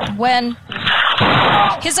store when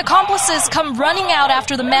his accomplices come running out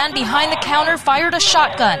after the man behind the counter fired a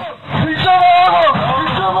shotgun.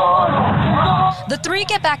 The 3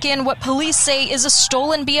 get back in what police say is a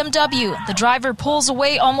stolen BMW. The driver pulls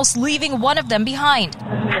away, almost leaving one of them behind.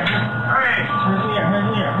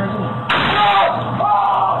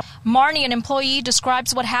 Marnie, an employee,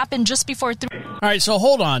 describes what happened just before 3. All right, so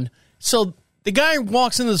hold on. So the guy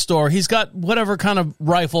walks into the store. He's got whatever kind of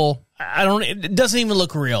rifle. It doesn't even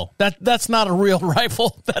look real. That's not a real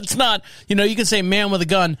rifle. That's not, you can say man with a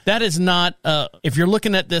gun. That is not, if you're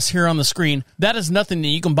looking at this here on the screen, that is nothing that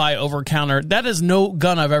you can buy over counter. That is no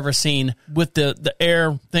gun I've ever seen with the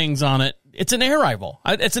air things on it. It's an air rifle.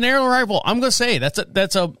 It's an air rifle. I'm going to say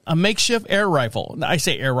that's a makeshift air rifle. I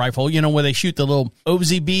say air rifle, where they shoot the little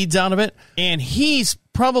OZ beads out of it. And he's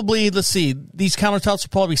probably, let's see, these countertops are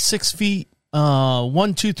probably 6 feet.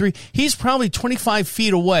 1, 2, 3. He's probably 25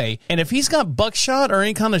 feet away. And if he's got buckshot or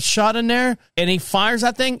any kind of shot in there and he fires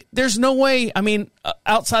that thing, there's no way,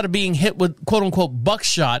 outside of being hit with quote unquote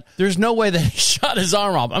buckshot, there's no way that he shot his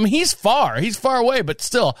arm off. He's far away, but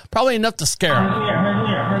still probably enough to scare him.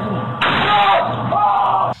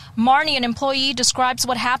 Marnie, an employee, describes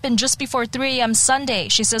what happened just before 3 a.m. Sunday.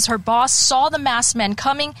 She says her boss saw the masked men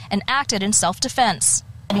coming and acted in self-defense.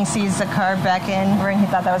 And he sees the car back in, and he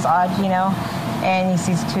thought that was odd, and he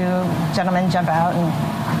sees 2 gentlemen jump out and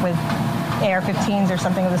with AR-15s or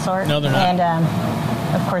something of the sort. No, they're not. And,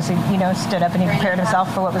 of course, he, stood up and he prepared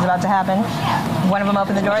himself for what was about to happen. One of them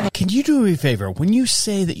opened the door. Can you do me a favor? When you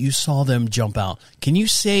say that you saw them jump out, can you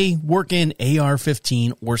say work in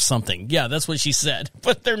AR-15 or something? Yeah, that's what she said.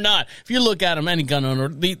 But they're not. If you look at them, any gun owner,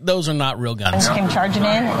 those are not real guns. He came charging in,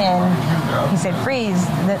 and he said, freeze,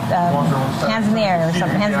 hands in the air or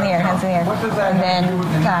something, hands in the air. And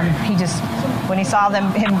then he just, when he saw the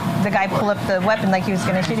guy pull up the weapon like he was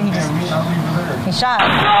going to shoot it, he shot.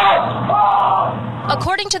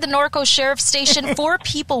 According to the Norco Sheriff's Station, 4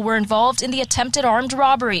 people were involved in the attempted armed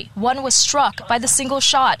robbery. One was struck by the single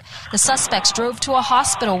shot. The suspects drove to a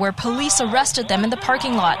hospital where police arrested them in the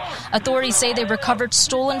parking lot. Authorities say they recovered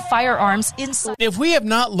stolen firearms inside. If we have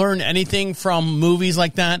not learned anything from movies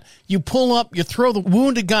like that, you pull up, you throw the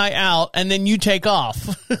wounded guy out, and then you take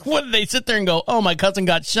off. What did they sit there and go, oh, my cousin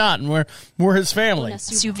got shot, and we're his family?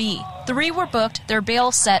 SUV. 3 were booked, their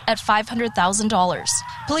bail set at $500,000.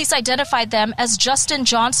 Police identified them as Justin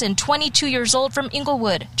Johnson, 22 years old from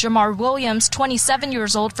Inglewood, Jamar Williams, 27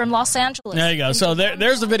 years old from Los Angeles. There you go. So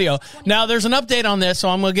there's the video. Now, there's an update on this, so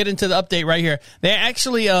I'm going to get into the update right here. They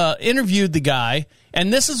actually interviewed the guy,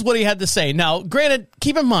 and this is what he had to say. Now, granted,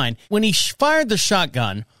 keep in mind, when he fired the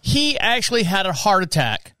shotgun, he actually had a heart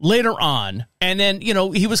attack later on. And then,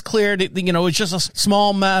 he was cleared. It's just a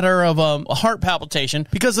small matter of a heart palpitation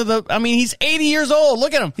because of he's 80 years old.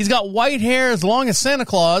 Look at him. He's got white hair as long as Santa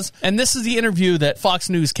Claus. And this is the interview that Fox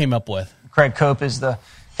News came up with. Craig Cope is the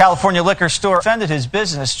California liquor store defended his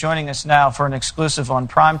business, joining us now for an exclusive on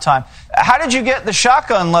Primetime. How did you get the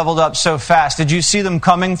shotgun leveled up so fast? Did you see them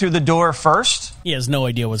coming through the door first? He has no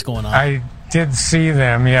idea what's going on. I did see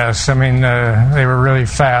them, yes. They were really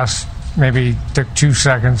fast. Maybe took 2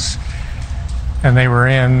 seconds, and they were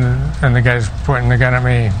in, and the guy's pointing the gun at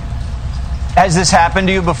me. Has this happened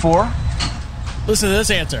to you before? Listen to this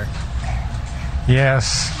answer.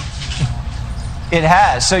 Yes. It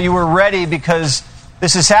has. So you were ready because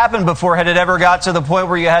this has happened before. Had it ever got to the point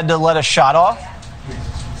where you had to let a shot off?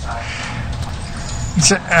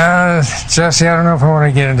 Jesse, I don't know if I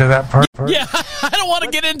want to get into that part. Yeah, I don't want to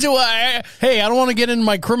get into I don't want to get into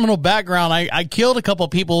my criminal background. I killed a couple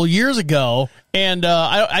people years ago, and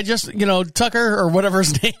I just, Tucker or whatever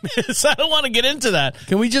his name is, I don't want to get into that.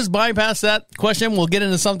 Can we just bypass that question? We'll get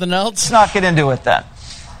into something else? Let's not get into it then.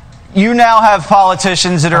 You now have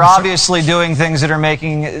politicians that are obviously doing things that are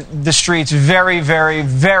making the streets very, very,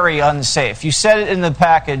 very unsafe. You said it in the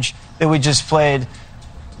package that we just played.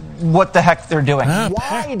 What the heck they're doing?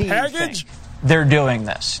 Why do you think they're doing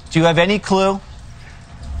this? Do you have any clue?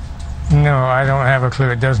 No, I don't have a clue.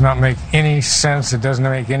 It does not make any sense. It doesn't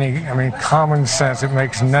make any, common sense. It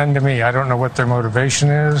makes none to me. I don't know what their motivation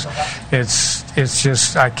is. It's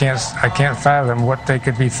just, I can't fathom what they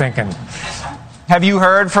could be thinking. Have you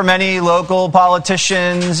heard from any local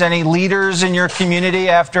politicians, any leaders in your community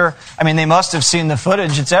after, they must have seen the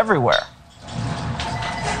footage. It's everywhere.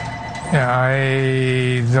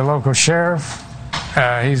 Yeah, the local sheriff,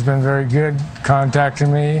 he's been very good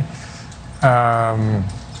contacting me. And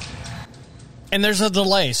there's a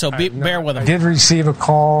delay, so bear with him. I did receive a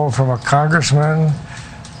call from a congressman,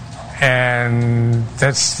 and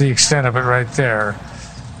that's the extent of it right there.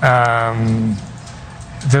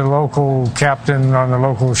 The local captain on the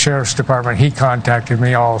local sheriff's department, he contacted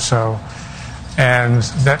me also, and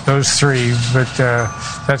those 3. But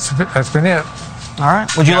that's been it. All right.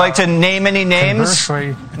 Would you like to name any names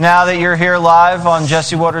now that you're here live on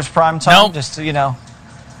Jesse Waters Primetime? Nope. Just to,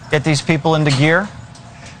 get these people into gear?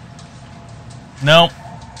 Nope.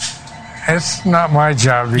 it's not my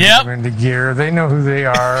job to get them into gear. They know who they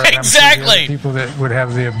are. And Exactly. I'm sure the other people that would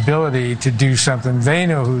have the ability to do something, they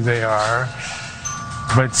know who they are.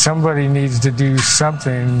 But somebody needs to do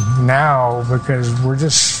something now because we're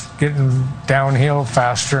just getting downhill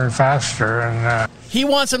faster and faster. And he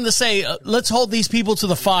wants them to say, let's hold these people to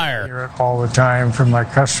the fire. I hear it all the time from my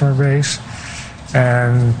customer base.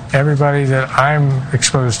 And everybody that I'm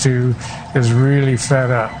exposed to is really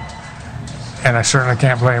fed up. And I certainly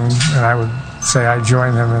can't blame them. And I would say I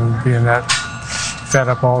join them in being that fed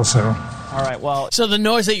up also. All right, well, so the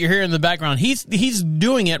noise that you're hearing in the background, he's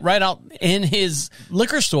doing it right out in his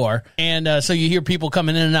liquor store, and so you hear people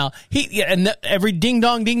coming in and out. Every ding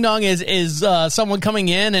dong is someone coming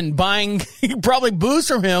in and buying probably booze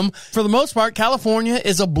from him. For the most part, California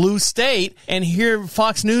is a blue state, and here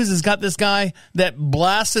Fox News has got this guy that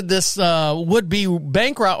blasted this would-be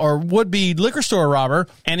bank or would-be liquor store robber,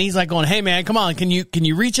 and he's like going, "Hey man, come on, can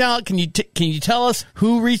you reach out? Can you tell us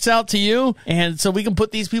who reached out to you, and so we can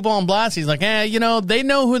put these people on blast?" He's like, they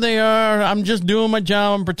know who they are. I'm just doing my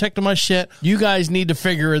job. I'm protecting my shit. You guys need to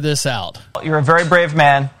figure this out. You're a very brave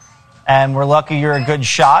man, and we're lucky you're a good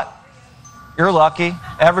shot. You're lucky.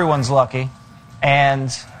 Everyone's lucky.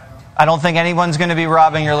 And I don't think anyone's going to be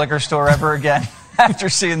robbing your liquor store ever again after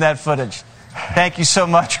seeing that footage. Thank you so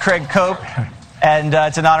much, Craig Cope. And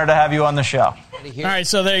it's an honor to have you on the show. All right,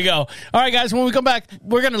 so there you go. All right, guys, when we come back,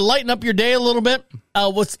 we're going to lighten up your day a little bit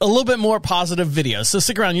with a little bit more positive videos. So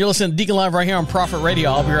stick around. You're listening to Deacon Live right here on Prophet Radio.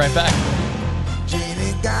 I'll be right back.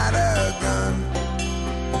 Jenny got a gun.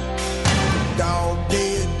 Dog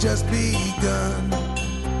day had just begun.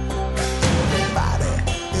 Everybody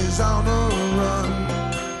is on a run.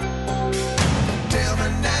 Tell me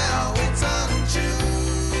now it's untrue.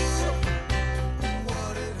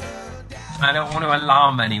 I don't want to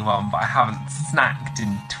alarm anyone, but I haven't snacked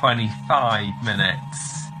in 25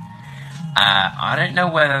 minutes. I don't know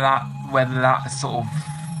whether that sort of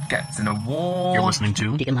gets an award. You're listening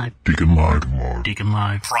to Deacon Live. Deacon Live. Deacon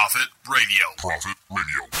Live. Prophet Radio. Prophet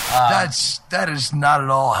Radio. That is not at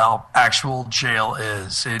all how actual jail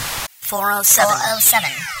is. 407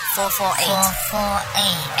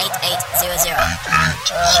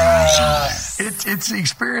 448 8800. It's the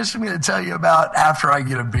experience I'm going to tell you about after I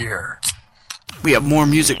get a beer. We have more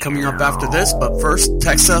music coming up after this, but first,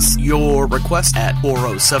 text us your request at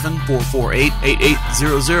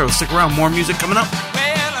 407-448-8800. Stick around, more music coming up. Well,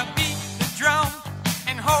 I beat the drum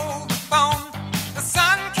and hold the phone. The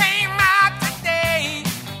sun came out today.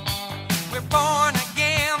 We're born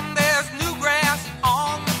again. There's new grass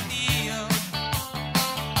on the field.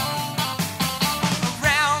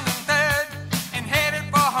 Around the third and headed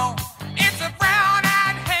for home. It's a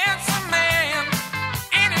brown-eyed, handsome man.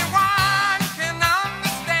 Anyone can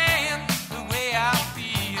understand the way I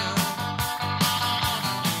feel.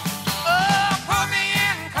 Oh, put me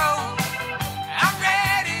in cold. I'm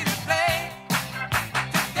ready to play.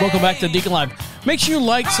 Welcome back to Deacon Live. Make sure you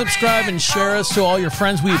like, subscribe, and share us to all your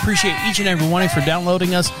friends. We appreciate each and every one of you for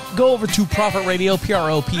downloading us. Go over to Prophet Radio,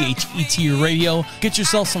 PROPHET Radio. Get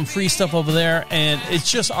yourself some free stuff over there, and it's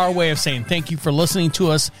just our way of saying thank you for listening to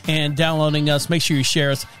us and downloading us. Make sure you share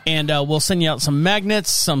us, and we'll send you out some magnets,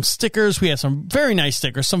 some stickers. We have some very nice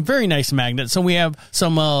stickers, some very nice magnets. So we have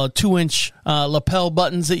some 2-inch lapel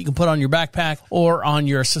buttons that you can put on your backpack or on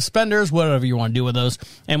your suspenders, whatever you want to do with those,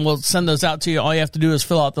 and we'll send those out to you. All you have to do is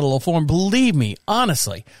fill out the little form. Believe me,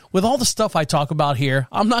 honestly, with all the stuff I talk about here,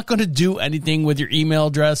 I'm not going to do anything with your email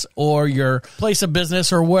address or your place of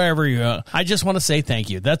business or wherever you are. I just want to say thank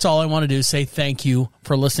you. That's all I want to do, say thank you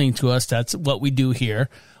for listening to us. That's what we do here.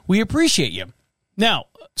 We appreciate you. Now,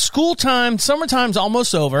 school time, summertime's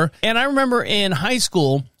almost over, and I remember in high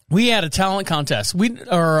school, we had a talent contest.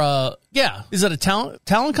 Is it a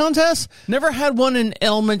talent contest? Never had one in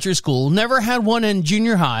elementary school. Never had one in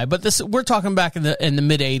junior high. But we're talking back in the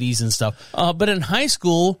mid '80s and stuff. But in high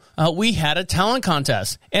school, we had a talent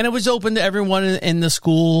contest, and it was open to everyone in the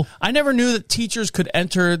school. I never knew that teachers could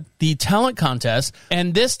enter the talent contest.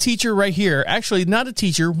 And this teacher right here, actually not a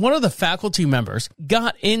teacher, one of the faculty members,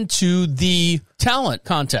 got into the talent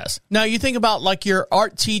contest. Now you think about like your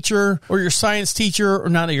art teacher or your science teacher, or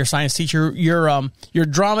not your science teacher, your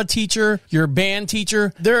drama teacher, your band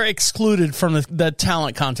teacher, they're excluded from the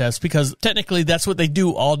talent contest because technically that's what they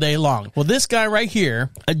do all day long. Well, this guy right here,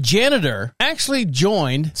 a janitor, actually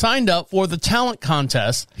signed up for the talent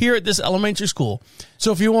contest here at this elementary school.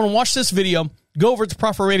 So if you want to watch this video, go over to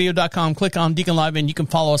ProphetRadio.com, click on Deacon Live, and you can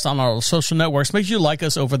follow us on our social networks. Make sure you like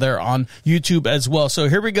us over there on YouTube as well. So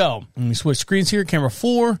here we go. Let me switch screens here, camera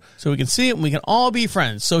 4, so we can see it and we can all be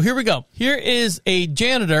friends. So here we go. Here is a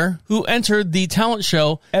janitor who entered the talent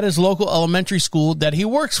show at his local elementary school that he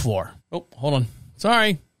works for. Oh, hold on.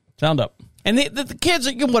 Sorry. Sound up. And the kids,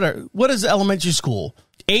 what is elementary school?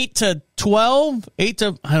 8 to 12? 8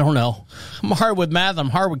 to, I don't know. I'm hard with math. I'm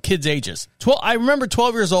hard with kids' ages. I remember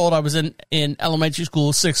 12 years old. I was in elementary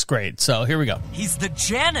school, 6th grade. So here we go. He's the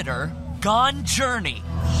janitor gone journey.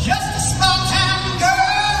 Just a small town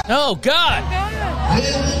girl. Oh, God.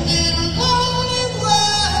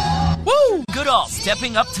 Woo! Goodall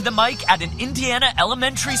stepping up to the mic at an Indiana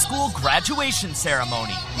elementary school graduation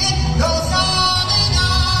ceremony.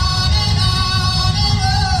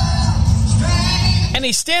 And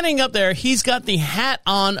he's standing up there. He's got the hat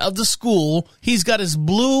on of the school. He's got his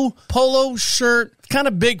blue polo shirt, kind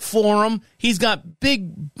of big for him. He's got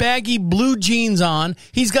big baggy blue jeans on.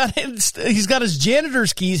 He's got his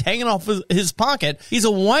janitor's keys hanging off his pocket. He's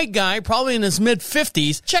a white guy, probably in his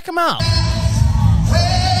mid-50s. Check him out.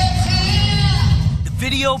 The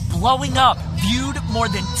video blowing up, viewed more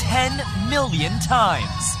than 10 million times.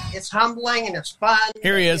 It's humbling and it's fun.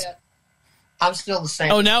 Here he is. I'm still the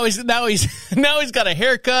same. Oh, now he's got a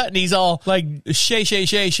haircut and he's all like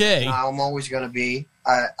shay. I'm always going to be.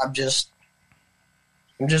 I'm just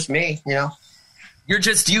me, you know. You're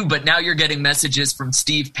just you, but now you're getting messages from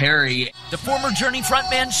Steve Perry. The former Journey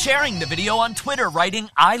frontman sharing the video on Twitter,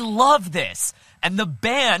 writing, "I love this," and the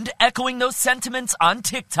band echoing those sentiments on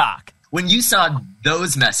TikTok. When you saw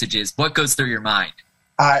those messages, what goes through your mind?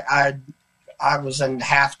 I was in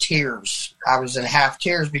half tears.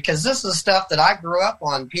 Because this is stuff that I grew up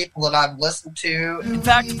on, people that I've listened to. In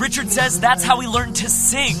fact, Richard says that's how he learned to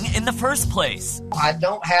sing in the first place. I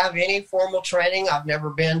don't have any formal training. I've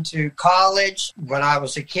never been to college. When I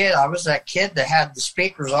was a kid, I was that kid that had the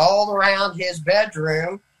speakers all around his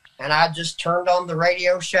bedroom, and I just turned on the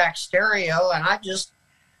Radio Shack stereo, and I just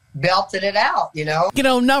belted it out, you know? You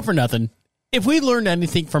know, not for nothing. If we learned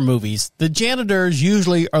anything from movies, the janitors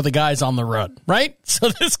usually are the guys on the run, right? So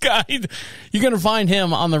this guy, you're going to find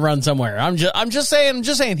him on the run somewhere. I'm just saying,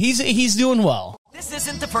 he's doing well. This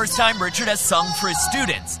isn't the first time Richard has sung for his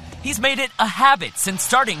students. He's made it a habit since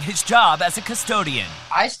starting his job as a custodian.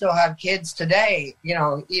 I still have kids today, you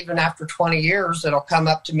know, even after 20 years, that'll come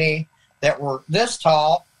up to me that were this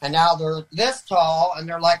tall, and now they're this tall, and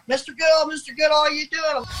they're like, Mr. Goodall, how you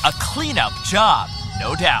doing? A cleanup job,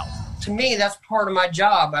 no doubt. To me, that's part of my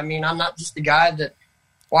job. I mean, I'm not just the guy that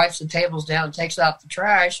wipes the tables down and takes out the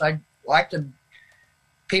trash. I like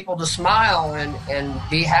people to smile and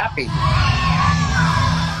be happy.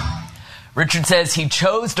 Richard says he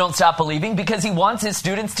chose Don't Stop Believing because he wants his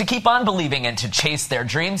students to keep on believing and to chase their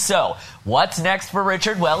dreams. So, what's next for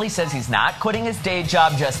Richard? Well, he says he's not quitting his day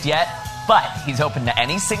job just yet, but he's open to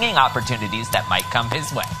any singing opportunities that might come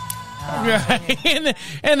his way. Right.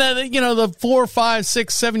 And the 4, 5,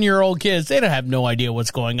 6, 7-year-old kids, they don't have no idea what's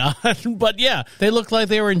going on. But yeah, they look like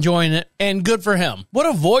they were enjoying it, and good for him. What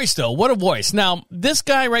a voice, though. What a voice. Now, this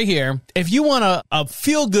guy right here, if you want a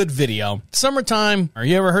feel-good video, summertime, or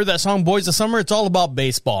you ever heard that song, Boys of Summer? It's all about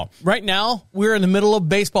baseball. Right now, we're in the middle of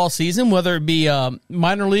baseball season, whether it be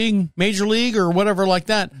minor league, major league, or whatever like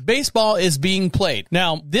that. Baseball is being played.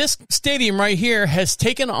 Now, this stadium right here has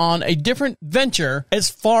taken on a different venture as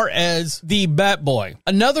far as the Bat Boy.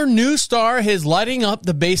 Another new star is lighting up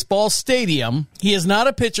the baseball stadium. He is not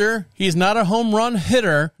a pitcher. He is not a home run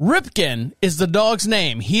hitter. Ripken is the dog's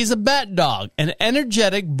name. He's a bat dog. An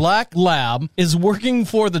energetic black lab is working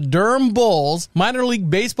for the Durham Bulls minor league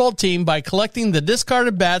baseball team by collecting the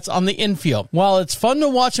discarded bats on the infield. While it's fun to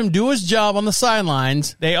watch him do his job on the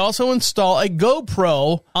sidelines, they also install a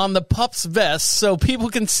GoPro on the pup's vest so people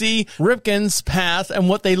can see Ripken's path and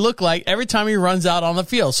what they look like every time he runs out on the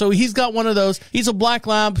field. So he's got one of those. He's a black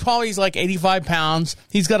lab. Probably he's like 85 pounds.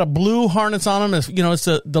 He's got a blue harness on him. It's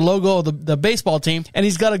the logo of the baseball team. And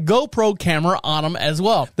he's got a GoPro camera on him as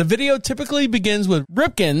well. The video typically begins with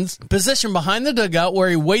Ripken's position behind the dugout where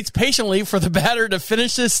he waits patiently for the batter to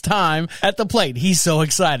finish his time at the plate. He's so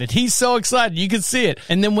excited. You can see it.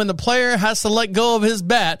 And then when the player has to let go of his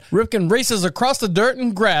bat, Ripken races across the dirt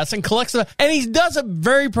and grass and collects it. And he does it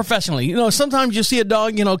very professionally. You know, sometimes you see a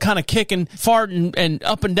dog, kind of kicking, farting, and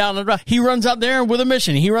up and down. He runs out there with a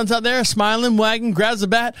mission. He runs out there smiling, wagging, grabs the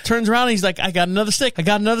bat, turns around, and he's like, I got another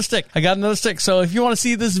stick. So if you want to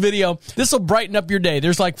see this video, this will brighten up your day.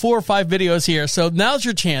 There's like 4 or 5 videos here. So now's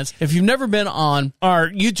your chance. If you've never been on our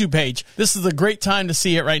YouTube page, this is a great time to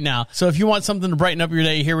see it right now. So if you want something to brighten up your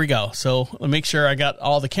day, here we go. So let me make sure I got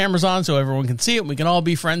all the cameras on so everyone can see it. We can all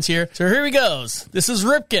be friends here. So here he goes. This is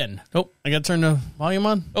Ripken. Oh, I got to turn the volume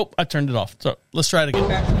on. Oh, I turned it off. So let's try it again.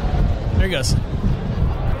 There he goes.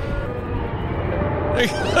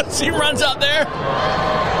 He runs out there.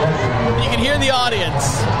 You can hear the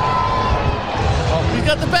audience. Oh, he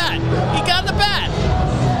got the bat.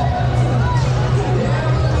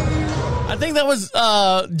 think that was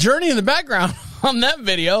Journey in the background on that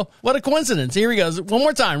video. What a coincidence. Here he goes. One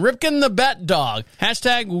more time. Ripken the Bat Dog.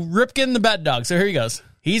 Hashtag Ripken the Bat Dog. So here he goes.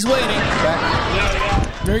 He's waiting.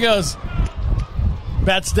 Here he goes.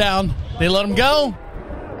 Bat's down. They let him go.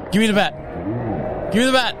 Give me the bat. Give me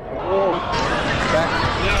the bat.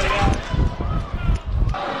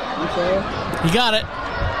 He got it.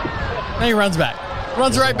 Now he runs back.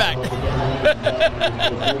 Runs right back.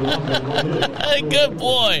 Good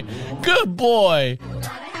boy. Good boy.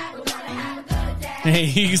 Hey,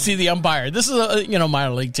 you can see the umpire. This is a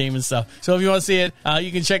minor league team and stuff. So if you want to see it,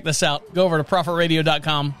 you can check this out. Go over to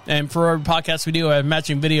ProfitRadio.com. And for our podcast, we do have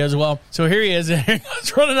matching video as well. So here he is.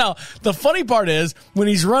 He's running out. The funny part is when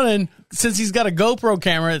he's running, since he's got a GoPro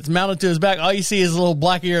camera, it's mounted to his back. All you see is little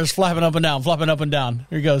black ears flapping up and down, flopping up and down.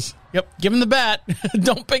 Here he goes. Yep. Give him the bat.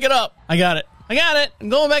 Don't pick it up. I got it. I got it. I'm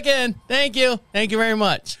going back in. Thank you. Thank you very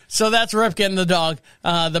much. So that's Ripken the dog,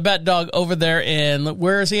 the Bat Dog over there in,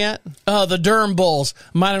 where is he at? The Durham Bulls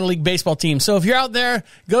minor league baseball team. So if you're out there,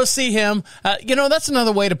 go see him. That's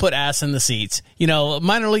another way to put ass in the seats.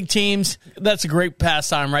 Minor league teams, that's a great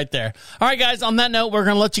pastime right there. All right, guys, on that note, we're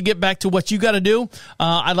going to let you get back to what you got to do.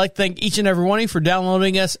 I'd like to thank each and every one of you for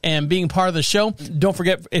downloading us and being part of the show. Don't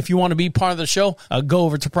forget, if you want to be part of the show, go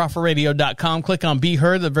over to ProfitRadio.com, click on Be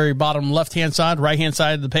Heard, the very bottom left-hand side, right-hand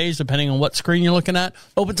side of the page, depending on what screen you're looking at.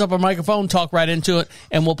 Opens up a microphone, talk right into it,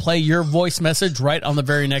 and we'll play your voice message right on the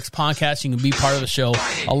very next podcast. You can be part of the show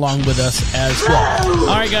along with us as well.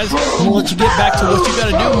 All right, guys, we'll let you get back to what you got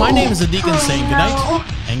to do. My name is the Deacon saying good night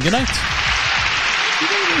and good night.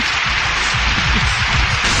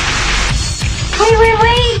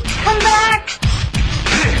 Wait, come back.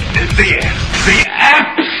 This is the end. The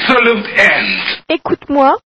absolute end. Écoute-moi.